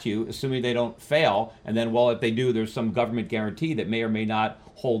it back to you, assuming they don't fail. And then, if they do, there's some government guarantee that may or may not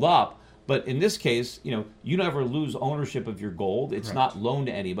hold up. But in this case, you never lose ownership of your gold. It's not loaned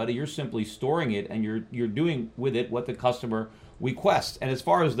to anybody. You're simply storing it, and you're doing with it what the customer requests. And as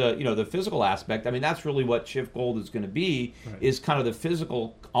far as the physical aspect, I mean, that's really what SchiffGold is going to be, is kind of the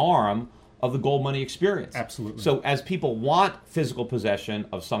physical arm of the gold money experience. Absolutely. So as people want physical possession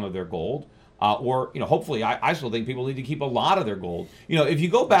of some of their gold, hopefully, I still think people need to keep a lot of their gold. If you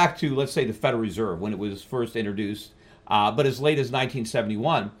go back to, let's say, the Federal Reserve when it was first introduced, but as late as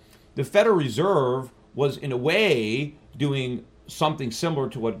 1971, the Federal Reserve was in a way doing something similar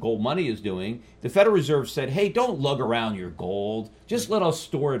to what gold money is doing. The Federal Reserve said, hey, don't lug around your gold, just let us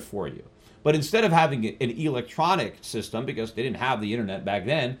store it for you. But instead of having an electronic system, because they didn't have the internet back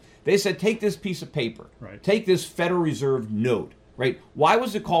then, they said, take this piece of paper, take this Federal Reserve note, right? Why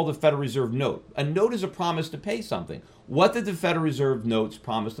was it called a Federal Reserve note? A note is a promise to pay something. What did the Federal Reserve notes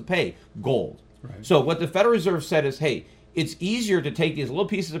promise to pay? Gold. Right. So what the Federal Reserve said is, hey, it's easier to take these little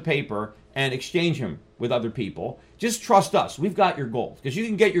pieces of paper and exchange them with other people. Just trust us. We've got your gold. Because you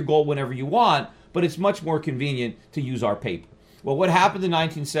can get your gold whenever you want, but it's much more convenient to use our paper. Well, what happened in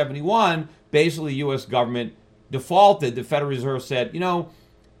 1971, basically the U.S. government defaulted. The Federal Reserve said,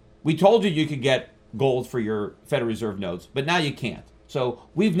 we told you could get gold for your Federal Reserve notes, but now you can't. So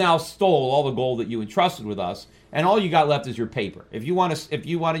we've now stole all the gold that you entrusted with us, and all you got left is your paper. If you want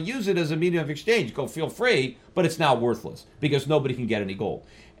to use it as a medium of exchange, go feel free, but it's now worthless because nobody can get any gold.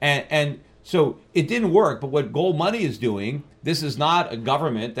 And so it didn't work. But what GoldMoney is doing, this is not a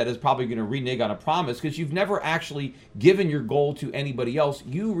government that is probably going to renege on a promise, because you've never actually given your gold to anybody else.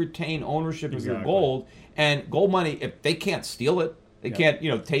 You retain ownership of your gold, and GoldMoney, if they can't steal it, they can't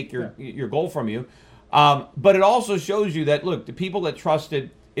take your gold from you. But it also shows you that, look, the people that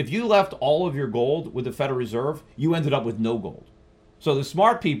trusted, if you left all of your gold with the Federal Reserve, you ended up with no gold. So the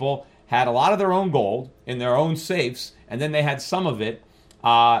smart people had a lot of their own gold in their own safes, and then they had some of it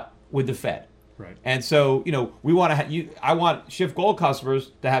with the Fed. Right. And so, we want to. I want SchiffGold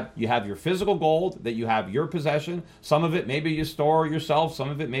customers to have your physical gold that you have your possession. Some of it maybe you store yourself. Some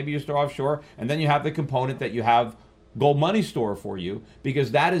of it maybe you store offshore, and then you have the component that you have GoldMoney store for you,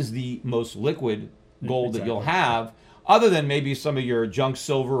 because that is the most liquid gold that you'll have, other than maybe some of your junk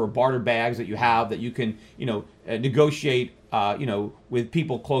silver or barter bags that you have that you can negotiate with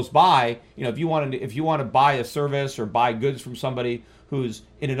people close by. If you want to buy a service or buy goods from somebody who's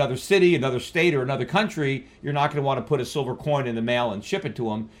in another city, another state, or another country, you're not going to want to put a silver coin in the mail and ship it to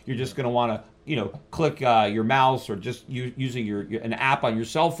them. You're just going to want to click your mouse, or just using an app on your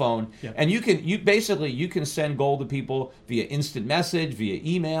cell phone, and you can send gold to people via instant message, via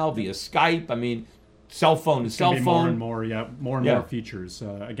email, via Skype. I mean, cell phone to cell phone. More and more features.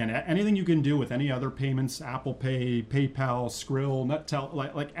 Again, anything you can do with any other payments, Apple Pay, PayPal, Skrill, Nuttel,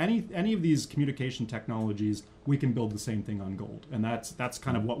 like any of these communication technologies, we can build the same thing on gold, and that's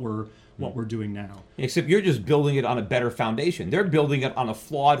kind of what we're doing now. Except you're just building it on a better foundation. They're building it on a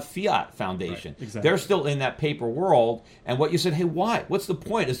flawed fiat foundation. Right, exactly. They're still in that paper world, and what you said, hey, why? What's the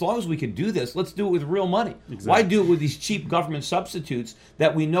point? As long as we can do this, let's do it with real money. Exactly. Why do it with these cheap government substitutes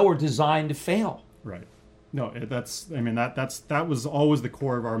that we know are designed to fail? Right. No, that was always the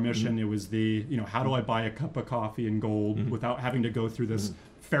core of our mission. It was how do I buy a cup of coffee in gold without having to go through this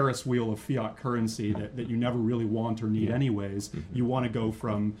Ferris wheel of fiat currency that you never really want or need anyways. You want to go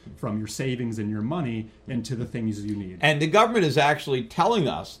from your savings and your money into the things you need. And the government is actually telling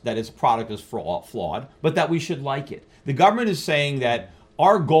us that its product is flawed, but that we should like it. The government is saying that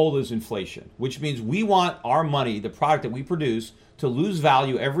our goal is inflation, which means we want our money, the product that we produce, to lose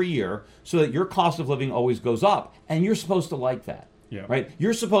value every year so that your cost of living always goes up. And you're supposed to like that. Yeah. Right?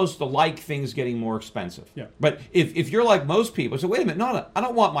 You're supposed to like things getting more expensive. Yeah. But if you're like most people, say, wait a minute, no, I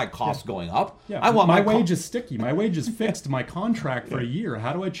don't want my costs going up. Yeah. I want my wage is sticky. My wage is fixed. My contract for a year.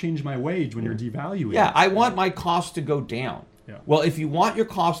 How do I change my wage when you're devaluing? Yeah, I want my costs to go down. Yeah. Well, if you want your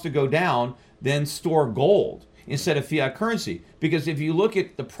costs to go down, then store gold instead of fiat currency. Because if you look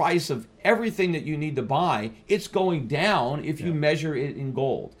at the price of everything that you need to buy, it's going down if you measure it in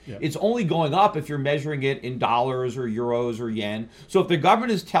gold. Yeah. It's only going up if you're measuring it in dollars or euros or yen. So if the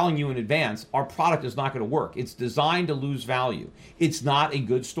government is telling you in advance, our product is not going to work, it's designed to lose value, it's not a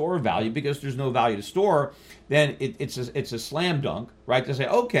good store of value because there's no value to store, then it's a slam dunk, right? To say,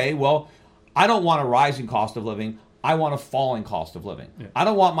 okay, well, I don't want a rising cost of living, I want a falling cost of living. Yeah. I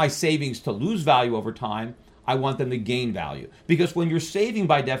don't want my savings to lose value over time. I want them to gain value. Because when you're saving,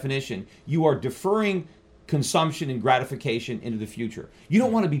 by definition, you are deferring consumption and gratification into the future. You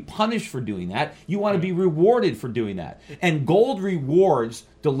don't want to be punished for doing that. You want to be rewarded for doing that. And gold rewards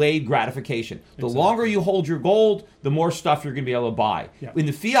delayed gratification. The longer you hold your gold, the more stuff you're going to be able to buy. Yeah. In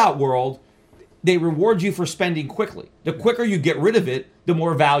the fiat world, they reward you for spending quickly. The quicker you get rid of it, the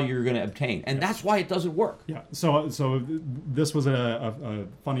more value you're going to obtain. And that's why it doesn't work. Yeah. So this was a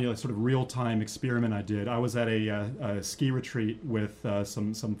funny sort of real-time experiment I did. I was at a ski retreat with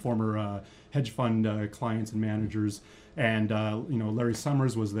some former hedge fund clients and managers, and Larry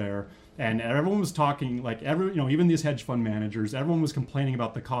Summers was there. And everyone was talking, like even these hedge fund managers, everyone was complaining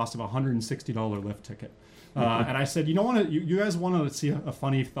about the cost of a $160 lift ticket. And I said, you guys want to see a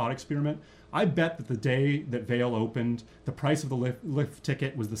funny thought experiment? I bet that the day that Vail opened, the price of the lift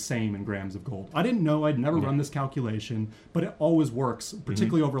ticket was the same in grams of gold. I didn't know, I'd never run this calculation, but it always works,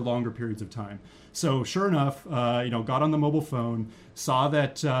 particularly over longer periods of time. So sure enough, got on the mobile phone, saw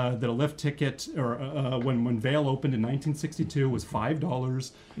that a lift ticket, or when Vail opened in 1962, was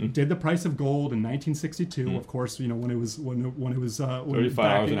 $5. Did the price of gold in 1962, of course, when it was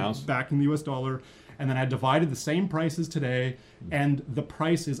 $35 an ounce back in the U.S. dollar. And then I divided the same prices today, and the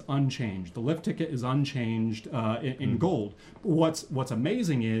price is unchanged. The lift ticket is unchanged in gold. What's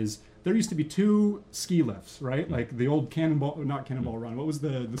amazing is there used to be two ski lifts, right? Like the old not Cannonball Run. What was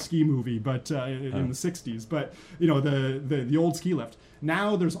the ski movie? But in the '60s. But the old ski lift.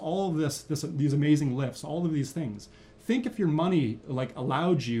 Now there's all of these amazing lifts, all of these things. think if your money like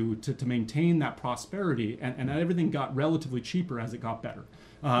allowed you to maintain that prosperity and everything got relatively cheaper as it got better.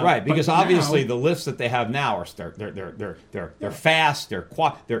 Right, because obviously now, the lifts that they have now are they're fast, they're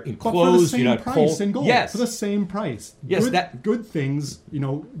enclosed, but for the same price cold. in gold. Yes, For the same price. Yes, good things.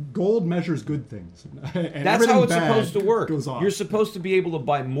 Gold measures good things. And that's how it's bad supposed to work. Goes off. You're supposed to be able to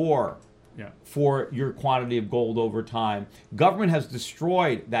buy more. For your quantity of gold over time. Government has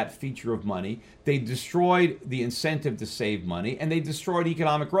destroyed that feature of money. They destroyed the incentive to save money, and they destroyed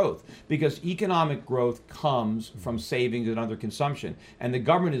economic growth, because economic growth comes from savings and under consumption. And the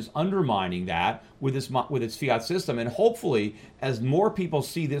government is undermining that with its fiat system. And hopefully, as more people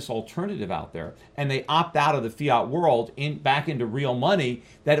see this alternative out there and they opt out of the fiat world back into real money,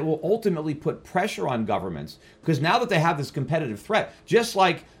 that it will ultimately put pressure on governments. Because now that they have this competitive threat, just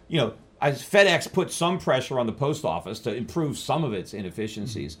like, as FedEx put some pressure on the post office to improve some of its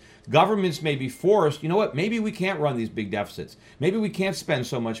inefficiencies, governments may be forced, maybe we can't run these big deficits. Maybe we can't spend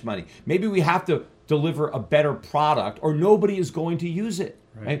so much money. Maybe we have to deliver a better product, or nobody is going to use it.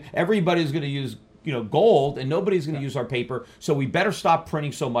 Right? Everybody's going to use gold, and nobody's going to use our paper. So we better stop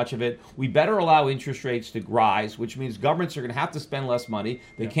printing so much of it. We better allow interest rates to rise, which means governments are going to have to spend less money.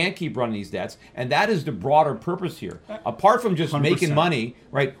 They can't keep running these debts. And that is the broader purpose here. Apart from just 100%. making money,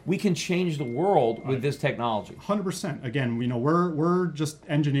 right, we can change the world with this technology. 100%. Again, we're just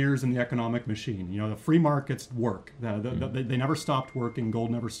engineers in the economic machine. The free markets work. They never stopped working. Gold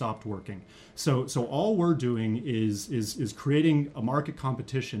never stopped working. So all we're doing is creating a market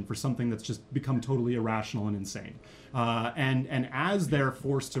competition for something that's just become totally irrational and insane. And as they're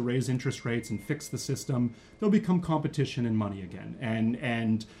forced to raise interest rates and fix the system, there'll become competition and money again.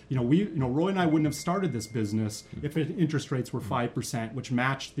 And Roy and I wouldn't have started this business if interest rates were 5%, which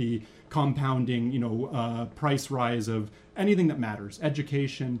matched the compounding price rise of anything that matters: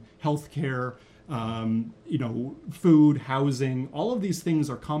 education, healthcare, food, housing. All of these things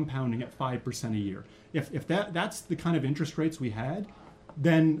are compounding at 5% a year. If that's the kind of interest rates we had,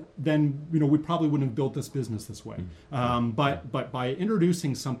 then we probably wouldn't have built this business this way. But by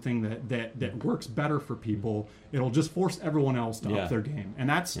introducing something that works better for people, it'll just force everyone else to up their game. And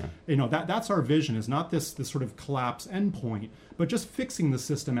that's that's our vision, is not this sort of collapse endpoint, but just fixing the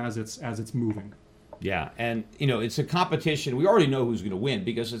system as it's moving. Yeah, and it's a competition. We already know who's going to win,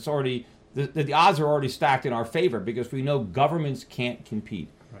 because it's already the odds are already stacked in our favor, because we know governments can't compete.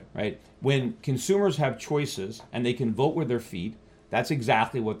 Right? When consumers have choices and they can vote with their feet, that's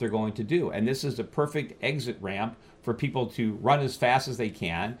exactly what they're going to do. And this is the perfect exit ramp for people to run as fast as they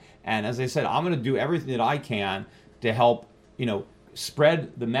can. And as I said, I'm going to do everything that I can to help,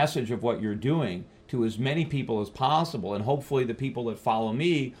 spread the message of what you're doing to as many people as possible. And hopefully the people that follow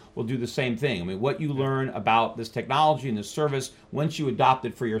me will do the same thing. I mean, what you learn about this technology and this service, once you adopt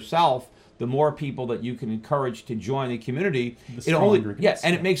it for yourself, the more people that you can encourage to join the community,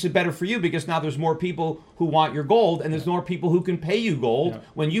 it makes it better for you, because now there's more people who want your gold, and there's more people who can pay you gold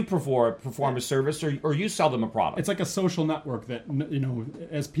when you perform a service or you sell them a product. It's like a social network that,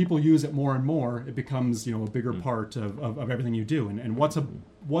 as people use it more and more, it becomes a bigger part of everything you do. And what's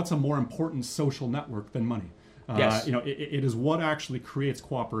a more important social network than money? Yes. It is what actually creates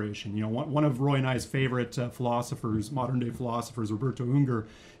cooperation. One of Roy and I's favorite philosophers, modern day philosophers, Roberto Unger,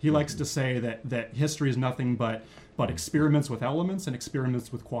 he likes to say that history is nothing but experiments with elements and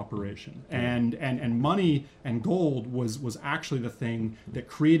experiments with cooperation. And money and gold was actually the thing that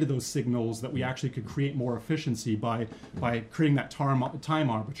created those signals that we actually could create more efficiency by creating that time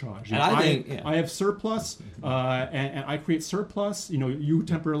arbitrage. And I have surplus, and I create surplus. You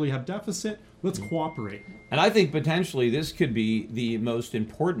temporarily have deficit. Let's cooperate. And I think potentially this could be the most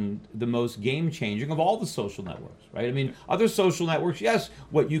important, the most game-changing of all the social networks, right? I mean, other social networks, yes,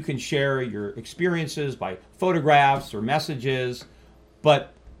 what you can share your experiences by photographs or messages,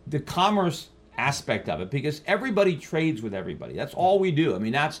 but the commerce aspect of it, because everybody trades with everybody. That's all we do. I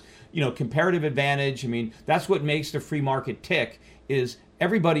mean, that's, comparative advantage. I mean, that's what makes the free market tick, is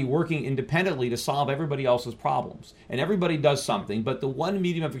everybody working independently to solve everybody else's problems. And everybody does something, but the one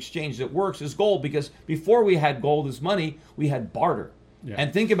medium of exchange that works is gold, because before we had gold as money, we had barter. Yeah.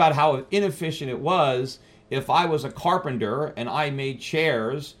 And think about how inefficient it was if I was a carpenter and I made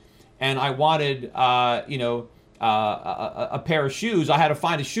chairs and I wanted, a pair of shoes. I had to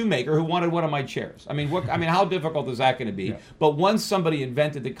find a shoemaker who wanted one of my chairs. I mean, how difficult is that going to be? Yeah. But once somebody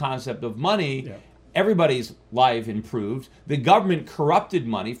invented the concept of money, everybody's life improved. The government corrupted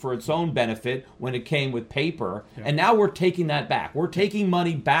money for its own benefit when it came with paper. Yeah. And now we're taking that back. We're taking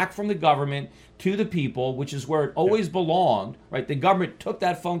money back from the government to the people, which is where it always belonged, right? The government took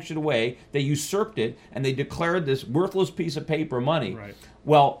that function away, they usurped it, and they declared this worthless piece of paper money. Right.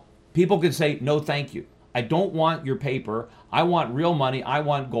 Well, people could say, no, thank you. I don't want your paper. I want real money. I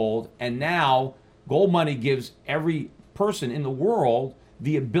want gold. And now GoldMoney gives every person in the world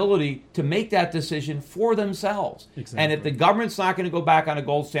the ability to make that decision for themselves. Exactly. And if the government's not going to go back on a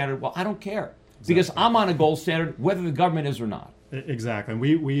gold standard, well, I don't care. Exactly. Because I'm on a gold standard whether the government is or not. Exactly. And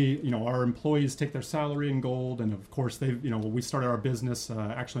we our employees take their salary in gold, and of course we started our business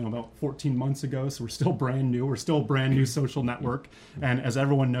actually about 14 months ago, so we're still brand new. We're still a brand new social network, and as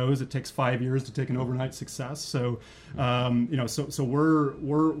everyone knows, it takes 5 years to take an overnight success. So so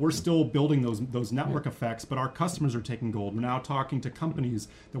we're still building those network effects, but our customers are taking gold. We're now talking to companies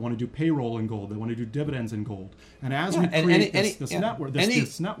that want to do payroll in gold, they want to do dividends in gold, and as we create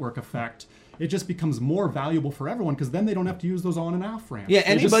this network effect, it just becomes more valuable for everyone because then they don't have to use those on and off ramps. Yeah,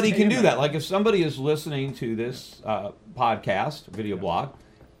 anybody can do that. Like if somebody is listening to this podcast, video blog,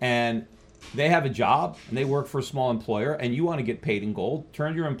 and they have a job and they work for a small employer and you want to get paid in gold,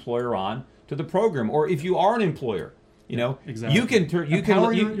 turn your employer on to the program. Or if you are an employer, exactly. you can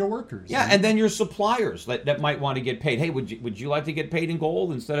empower your workers. Yeah, and then your suppliers that might want to get paid. Hey, would you like to get paid in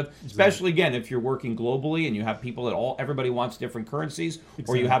gold instead of, especially again if you're working globally and you have people that everybody wants different currencies,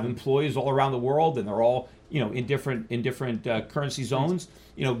 or you have employees all around the world and they're all in different currency zones.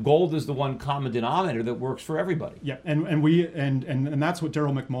 Gold is the one common denominator that works for everybody. Yeah, and that's what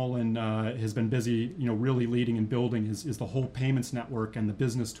Daryl McMullen has been busy, really leading and building is the whole payments network and the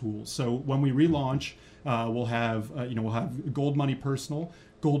business tools. So when we relaunch, we'll have GoldMoney Personal,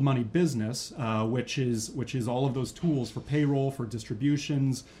 GoldMoney Business, which is all of those tools for payroll, for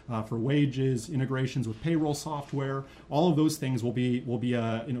distributions, for wages, integrations with payroll software. All of those things will be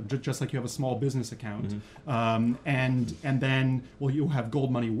just like you have a small business account, and then you'll have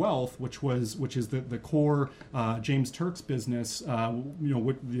GoldMoney Wealth, which is the core James Turk's business.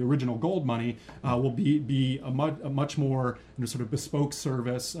 With the original GoldMoney will be a much more sort of bespoke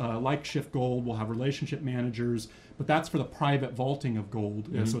service like SchiffGold. We'll have relationship managers. But that's for the private vaulting of gold,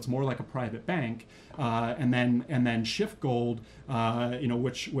 so it's more like a private bank. And then SchiffGold,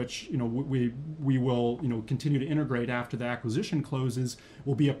 which we will continue to integrate after the acquisition closes,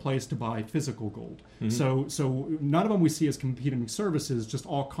 will be a place to buy physical gold. So none of them we see as competing services, just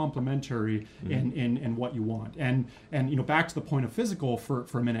all complementary in what you want. And back to the point of physical for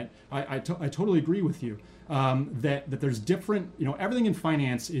a minute, I totally agree with you. That there's different, everything in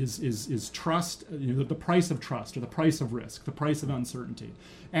finance is trust, the price of trust or the price of risk, the price of uncertainty.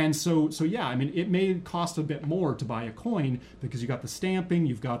 And so yeah, I mean, it may cost a bit more to buy a coin because you got the stamping,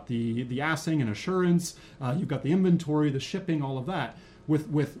 you've got the assaying and assurance, you've got the inventory, the shipping, all of that.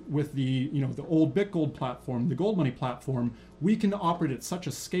 With the the old BitGold platform, the GoldMoney platform, we can operate at such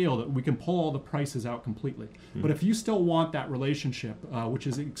a scale that we can pull all the prices out completely. But if you still want that relationship, which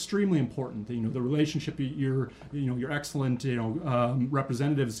is extremely important, the relationship your excellent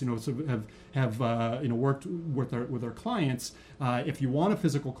representatives have worked with our clients. If you want a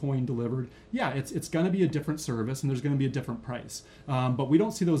physical coin delivered, yeah, it's going to be a different service and there's going to be a different price. But we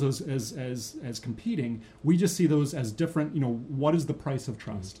don't see those as competing. We just see those as different. What is the price of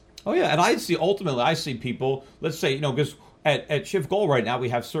trust? Oh yeah, and I see people. Let's say because at SchiffGold right now we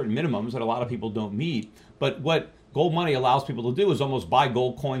have certain minimums that a lot of people don't meet. But what GoldMoney allows people to do is almost buy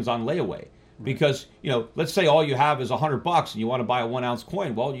gold coins on layaway. Because let's say all you have is $100 and you want to buy a 1 ounce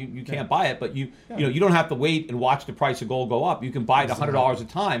coin. Well, you can't buy it, but you don't have to wait and watch the price of gold go up. You can buy it $100 a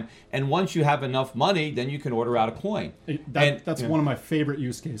time, and once you have enough money, then you can order out a coin. That's one of my favorite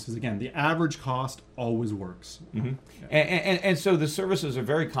use cases. Again, the average cost always works. And so the services are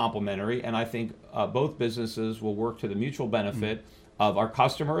very complementary, and I think both businesses will work to the mutual benefit of our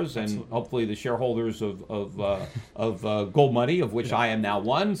customers and hopefully the shareholders of GoldMoney, of which I am now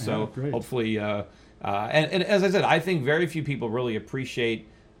one. So hopefully, and as I said, I think very few people really appreciate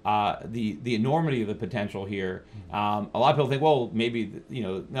the enormity of the potential here. A lot of people think, well, maybe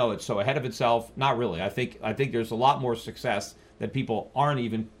no, it's so ahead of itself. Not really. I think there's a lot more success that people aren't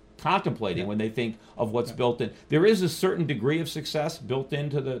even contemplating when they think of what's built in. There is a certain degree of success built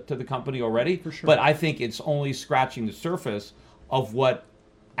into the company already, for sure. But I think it's only scratching the surface of what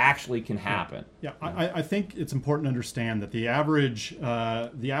actually can happen. Yeah, I think it's important to understand that the average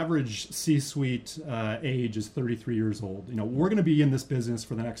C-suite age is 33 years old. We're going to be in this business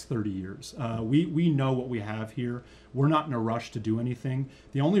for the next 30 years. We know what we have here. We're not in a rush to do anything.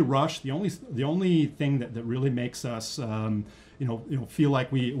 The only thing that really makes us feel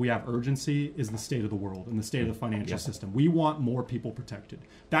like we have urgency is the state of the world and the state of the financial system. We want more people protected.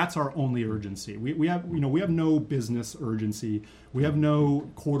 That's our only urgency. We have no business urgency. We have no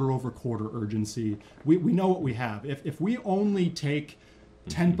quarter over quarter urgency. We know what we have. If we only take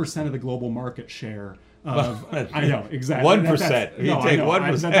 10% of the global market share, I know, exactly. 1%. You take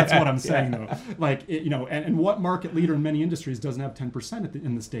 1%. That's what I'm saying, though. Like, and what market leader in many industries doesn't have 10%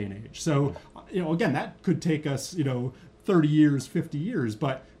 in this day and age? So, again, that could take us, 30 years, 50 years,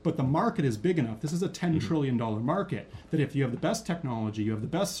 but the market is big enough. This is a $10 trillion market that if you have the best technology, you have the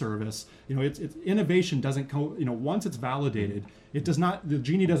best service, it's innovation doesn't go, once it's validated, it does not, the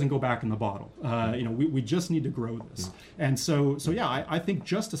genie doesn't go back in the bottle. We just need to grow this. And so yeah, I think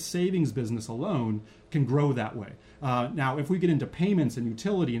just a savings business alone can grow that way. Now, if we get into payments and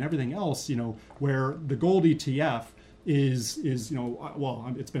utility and everything else, where the gold ETF is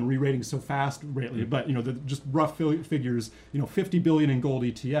it's been re-rating so fast lately, but the just rough figures, 50 billion in gold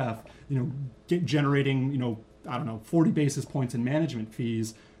ETF, generating 40 basis points in management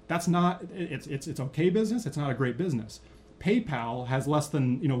fees. That's not, it's okay business. It's not a great business. PayPal has less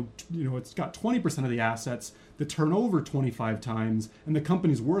than it's got 20% of the assets that turn over 25 times, and the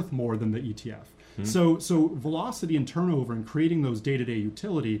company's worth more than the ETF. So velocity and turnover and creating those day-to-day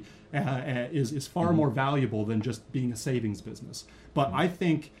utility is far more valuable than just being a savings business. But I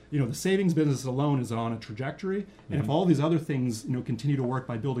think the savings business alone is on a trajectory, and if all these other things continue to work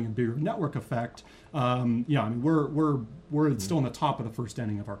by building a bigger network effect, we're still in the top of the first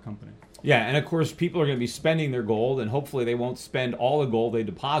inning of our company. Yeah, and of course, people are going to be spending their gold, and hopefully they won't spend all the gold they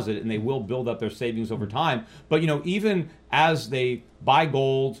deposit, and they will build up their savings over time. But even as they buy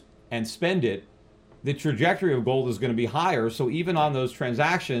gold and spend it, the trajectory of gold is going to be higher. So even on those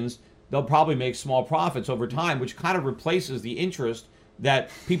transactions, they'll probably make small profits over time, which kind of replaces the interest that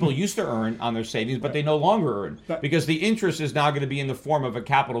people used to earn on their savings, but they no longer earn, because the interest is now going to be in the form of a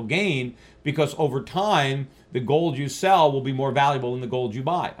capital gain, because over time, the gold you sell will be more valuable than the gold you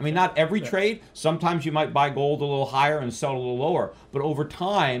buy. I mean, not every trade. Sometimes you might buy gold a little higher and sell it a little lower. But over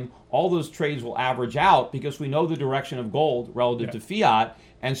time, all those trades will average out because we know the direction of gold relative to fiat.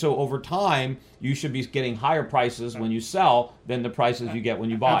 And so over time, you should be getting higher prices when you sell than the prices you get when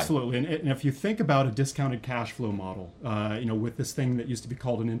you buy. Absolutely. And if you think about a discounted cash flow model, with this thing that used to be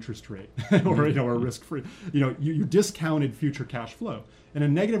called an interest rate or a risk-free, you discounted future cash flow. In a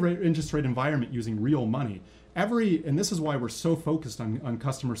negative interest rate environment using real money, and this is why we're so focused on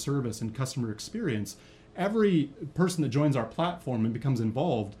customer service and customer experience, every person that joins our platform and becomes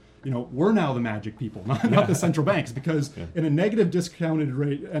involved, we're now the magic people, not the central banks, because in a negative discounted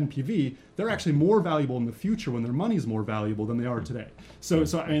rate NPV, they're actually more valuable in the future when their money is more valuable than they are today. So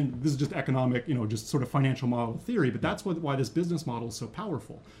I mean, this is just economic, just sort of financial model theory, but that's why this business model is so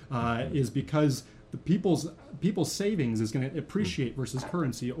powerful, is because the people's savings is going to appreciate versus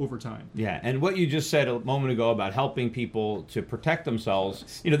currency over time. Yeah, and what you just said a moment ago about helping people to protect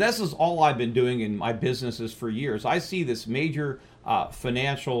themselves, this is all I've been doing in my businesses for years. I see this major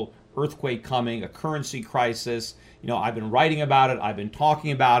financial earthquake coming, a currency crisis. I've been writing about it, I've been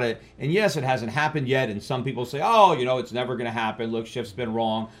talking about it, and yes, it hasn't happened yet, and some people say, it's never going to happen. Look, Schiff's been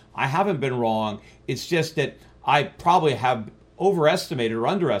wrong. I haven't been wrong. It's just that I probably have overestimated or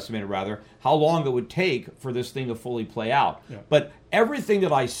underestimated rather how long it would take for this thing to fully play out. Yeah. But everything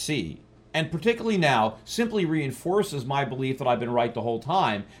that I see, and particularly now, simply reinforces my belief that I've been right the whole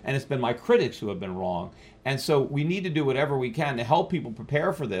time, and it's been my critics who have been wrong. And so we need to do whatever we can to help people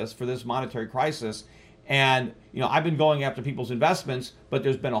prepare for this monetary crisis. And I've been going after people's investments, but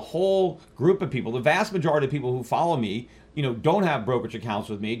there's been a whole group of people, the vast majority of people who follow me, don't have brokerage accounts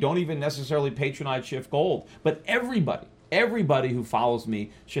with me, don't even necessarily patronize SchiffGold, but everybody who follows me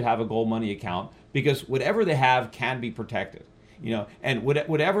should have a GoldMoney account, because whatever they have can be protected. And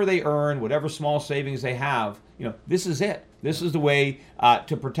whatever they earn, whatever small savings they have, this is it. This is the way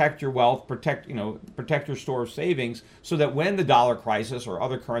to protect your wealth, protect your store of savings, so that when the dollar crisis or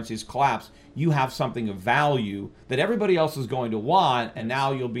other currencies collapse, you have something of value that everybody else is going to want, and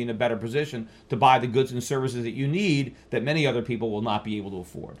now you'll be in a better position to buy the goods and services that you need that many other people will not be able to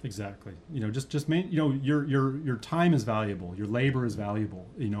afford. Exactly. Your time is valuable, your labor is valuable.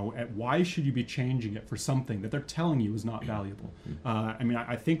 Why should you be changing it for something that they're telling you is not valuable?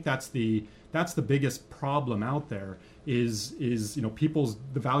 I think that's the biggest problem out there. Is the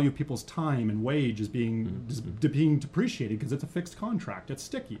value of people's time and wage is being depreciated because it's a fixed contract. It's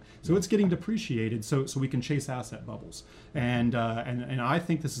sticky, so it's getting depreciated. So we can chase asset bubbles, and I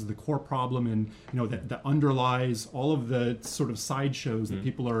think this is the core problem, and that underlies all of the sort of sideshows that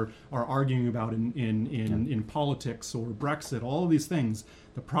people are arguing about in politics or Brexit. All of these things.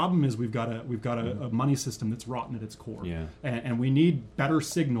 The problem is we've got a money system that's rotten at its core, and we need better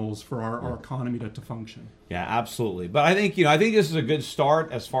signals for our economy to function. Yeah, absolutely. But I think this is a good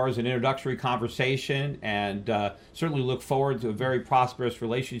start as far as an introductory conversation, and certainly look forward to a very prosperous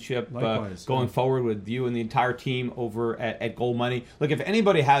relationship going forward with you and the entire team over at GoldMoney. Look, if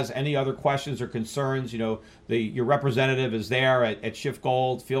anybody has any other questions or concerns, your representative is there at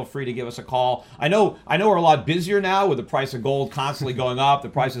SchiffGold. Feel free to give us a call. I know we're a lot busier now with the price of gold constantly going up, the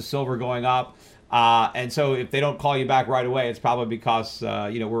price of silver going up. And so if they don't call you back right away, it's probably because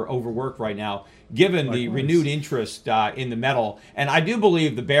we're overworked right now, given the renewed interest in the metal. And I do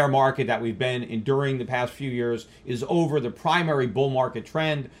believe the bear market that we've been enduring the past few years is over. The primary bull market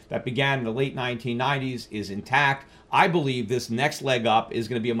trend that began in the late 1990s is intact. I believe this next leg up is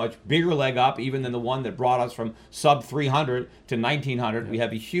going to be a much bigger leg up even than the one that brought us from sub 300 to 1900. We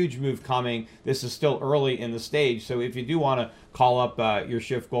have a huge move coming. This is still early in the stage. So if you do want to call up your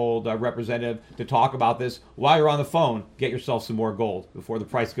SchiffGold representative to talk about this, while you're on the phone, get yourself some more gold before the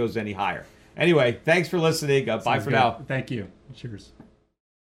price goes any higher. Anyway, thanks for listening. Bye for now. Thank you. Cheers.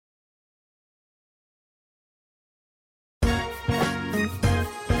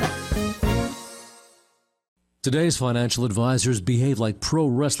 Today's financial advisors behave like pro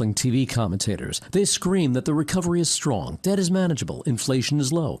wrestling TV commentators. They scream that the recovery is strong, debt is manageable, inflation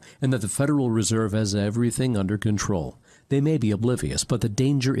is low, and that the Federal Reserve has everything under control. They may be oblivious, but the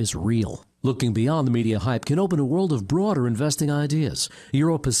danger is real. Looking beyond the media hype can open a world of broader investing ideas.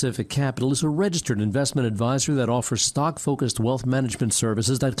 Euro Pacific Capital is a registered investment advisor that offers stock-focused wealth management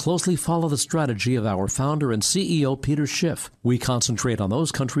services that closely follow the strategy of our founder and CEO, Peter Schiff. We concentrate on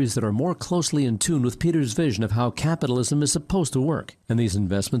those countries that are more closely in tune with Peter's vision of how capitalism is supposed to work. And these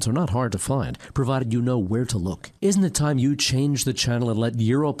investments are not hard to find, provided you know where to look. Isn't it time you change the channel and let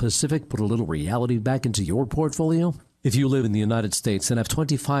Euro Pacific put a little reality back into your portfolio? If you live in the United States and have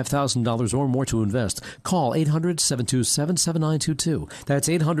 $25,000 or more to invest, call 800-727-7922. That's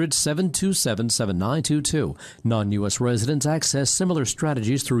 800-727-7922. Non-U.S. residents access similar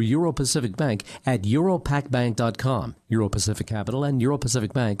strategies through Euro Pacific Bank at europacbank.com. Euro Pacific Capital and Euro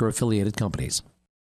Pacific Bank are affiliated companies.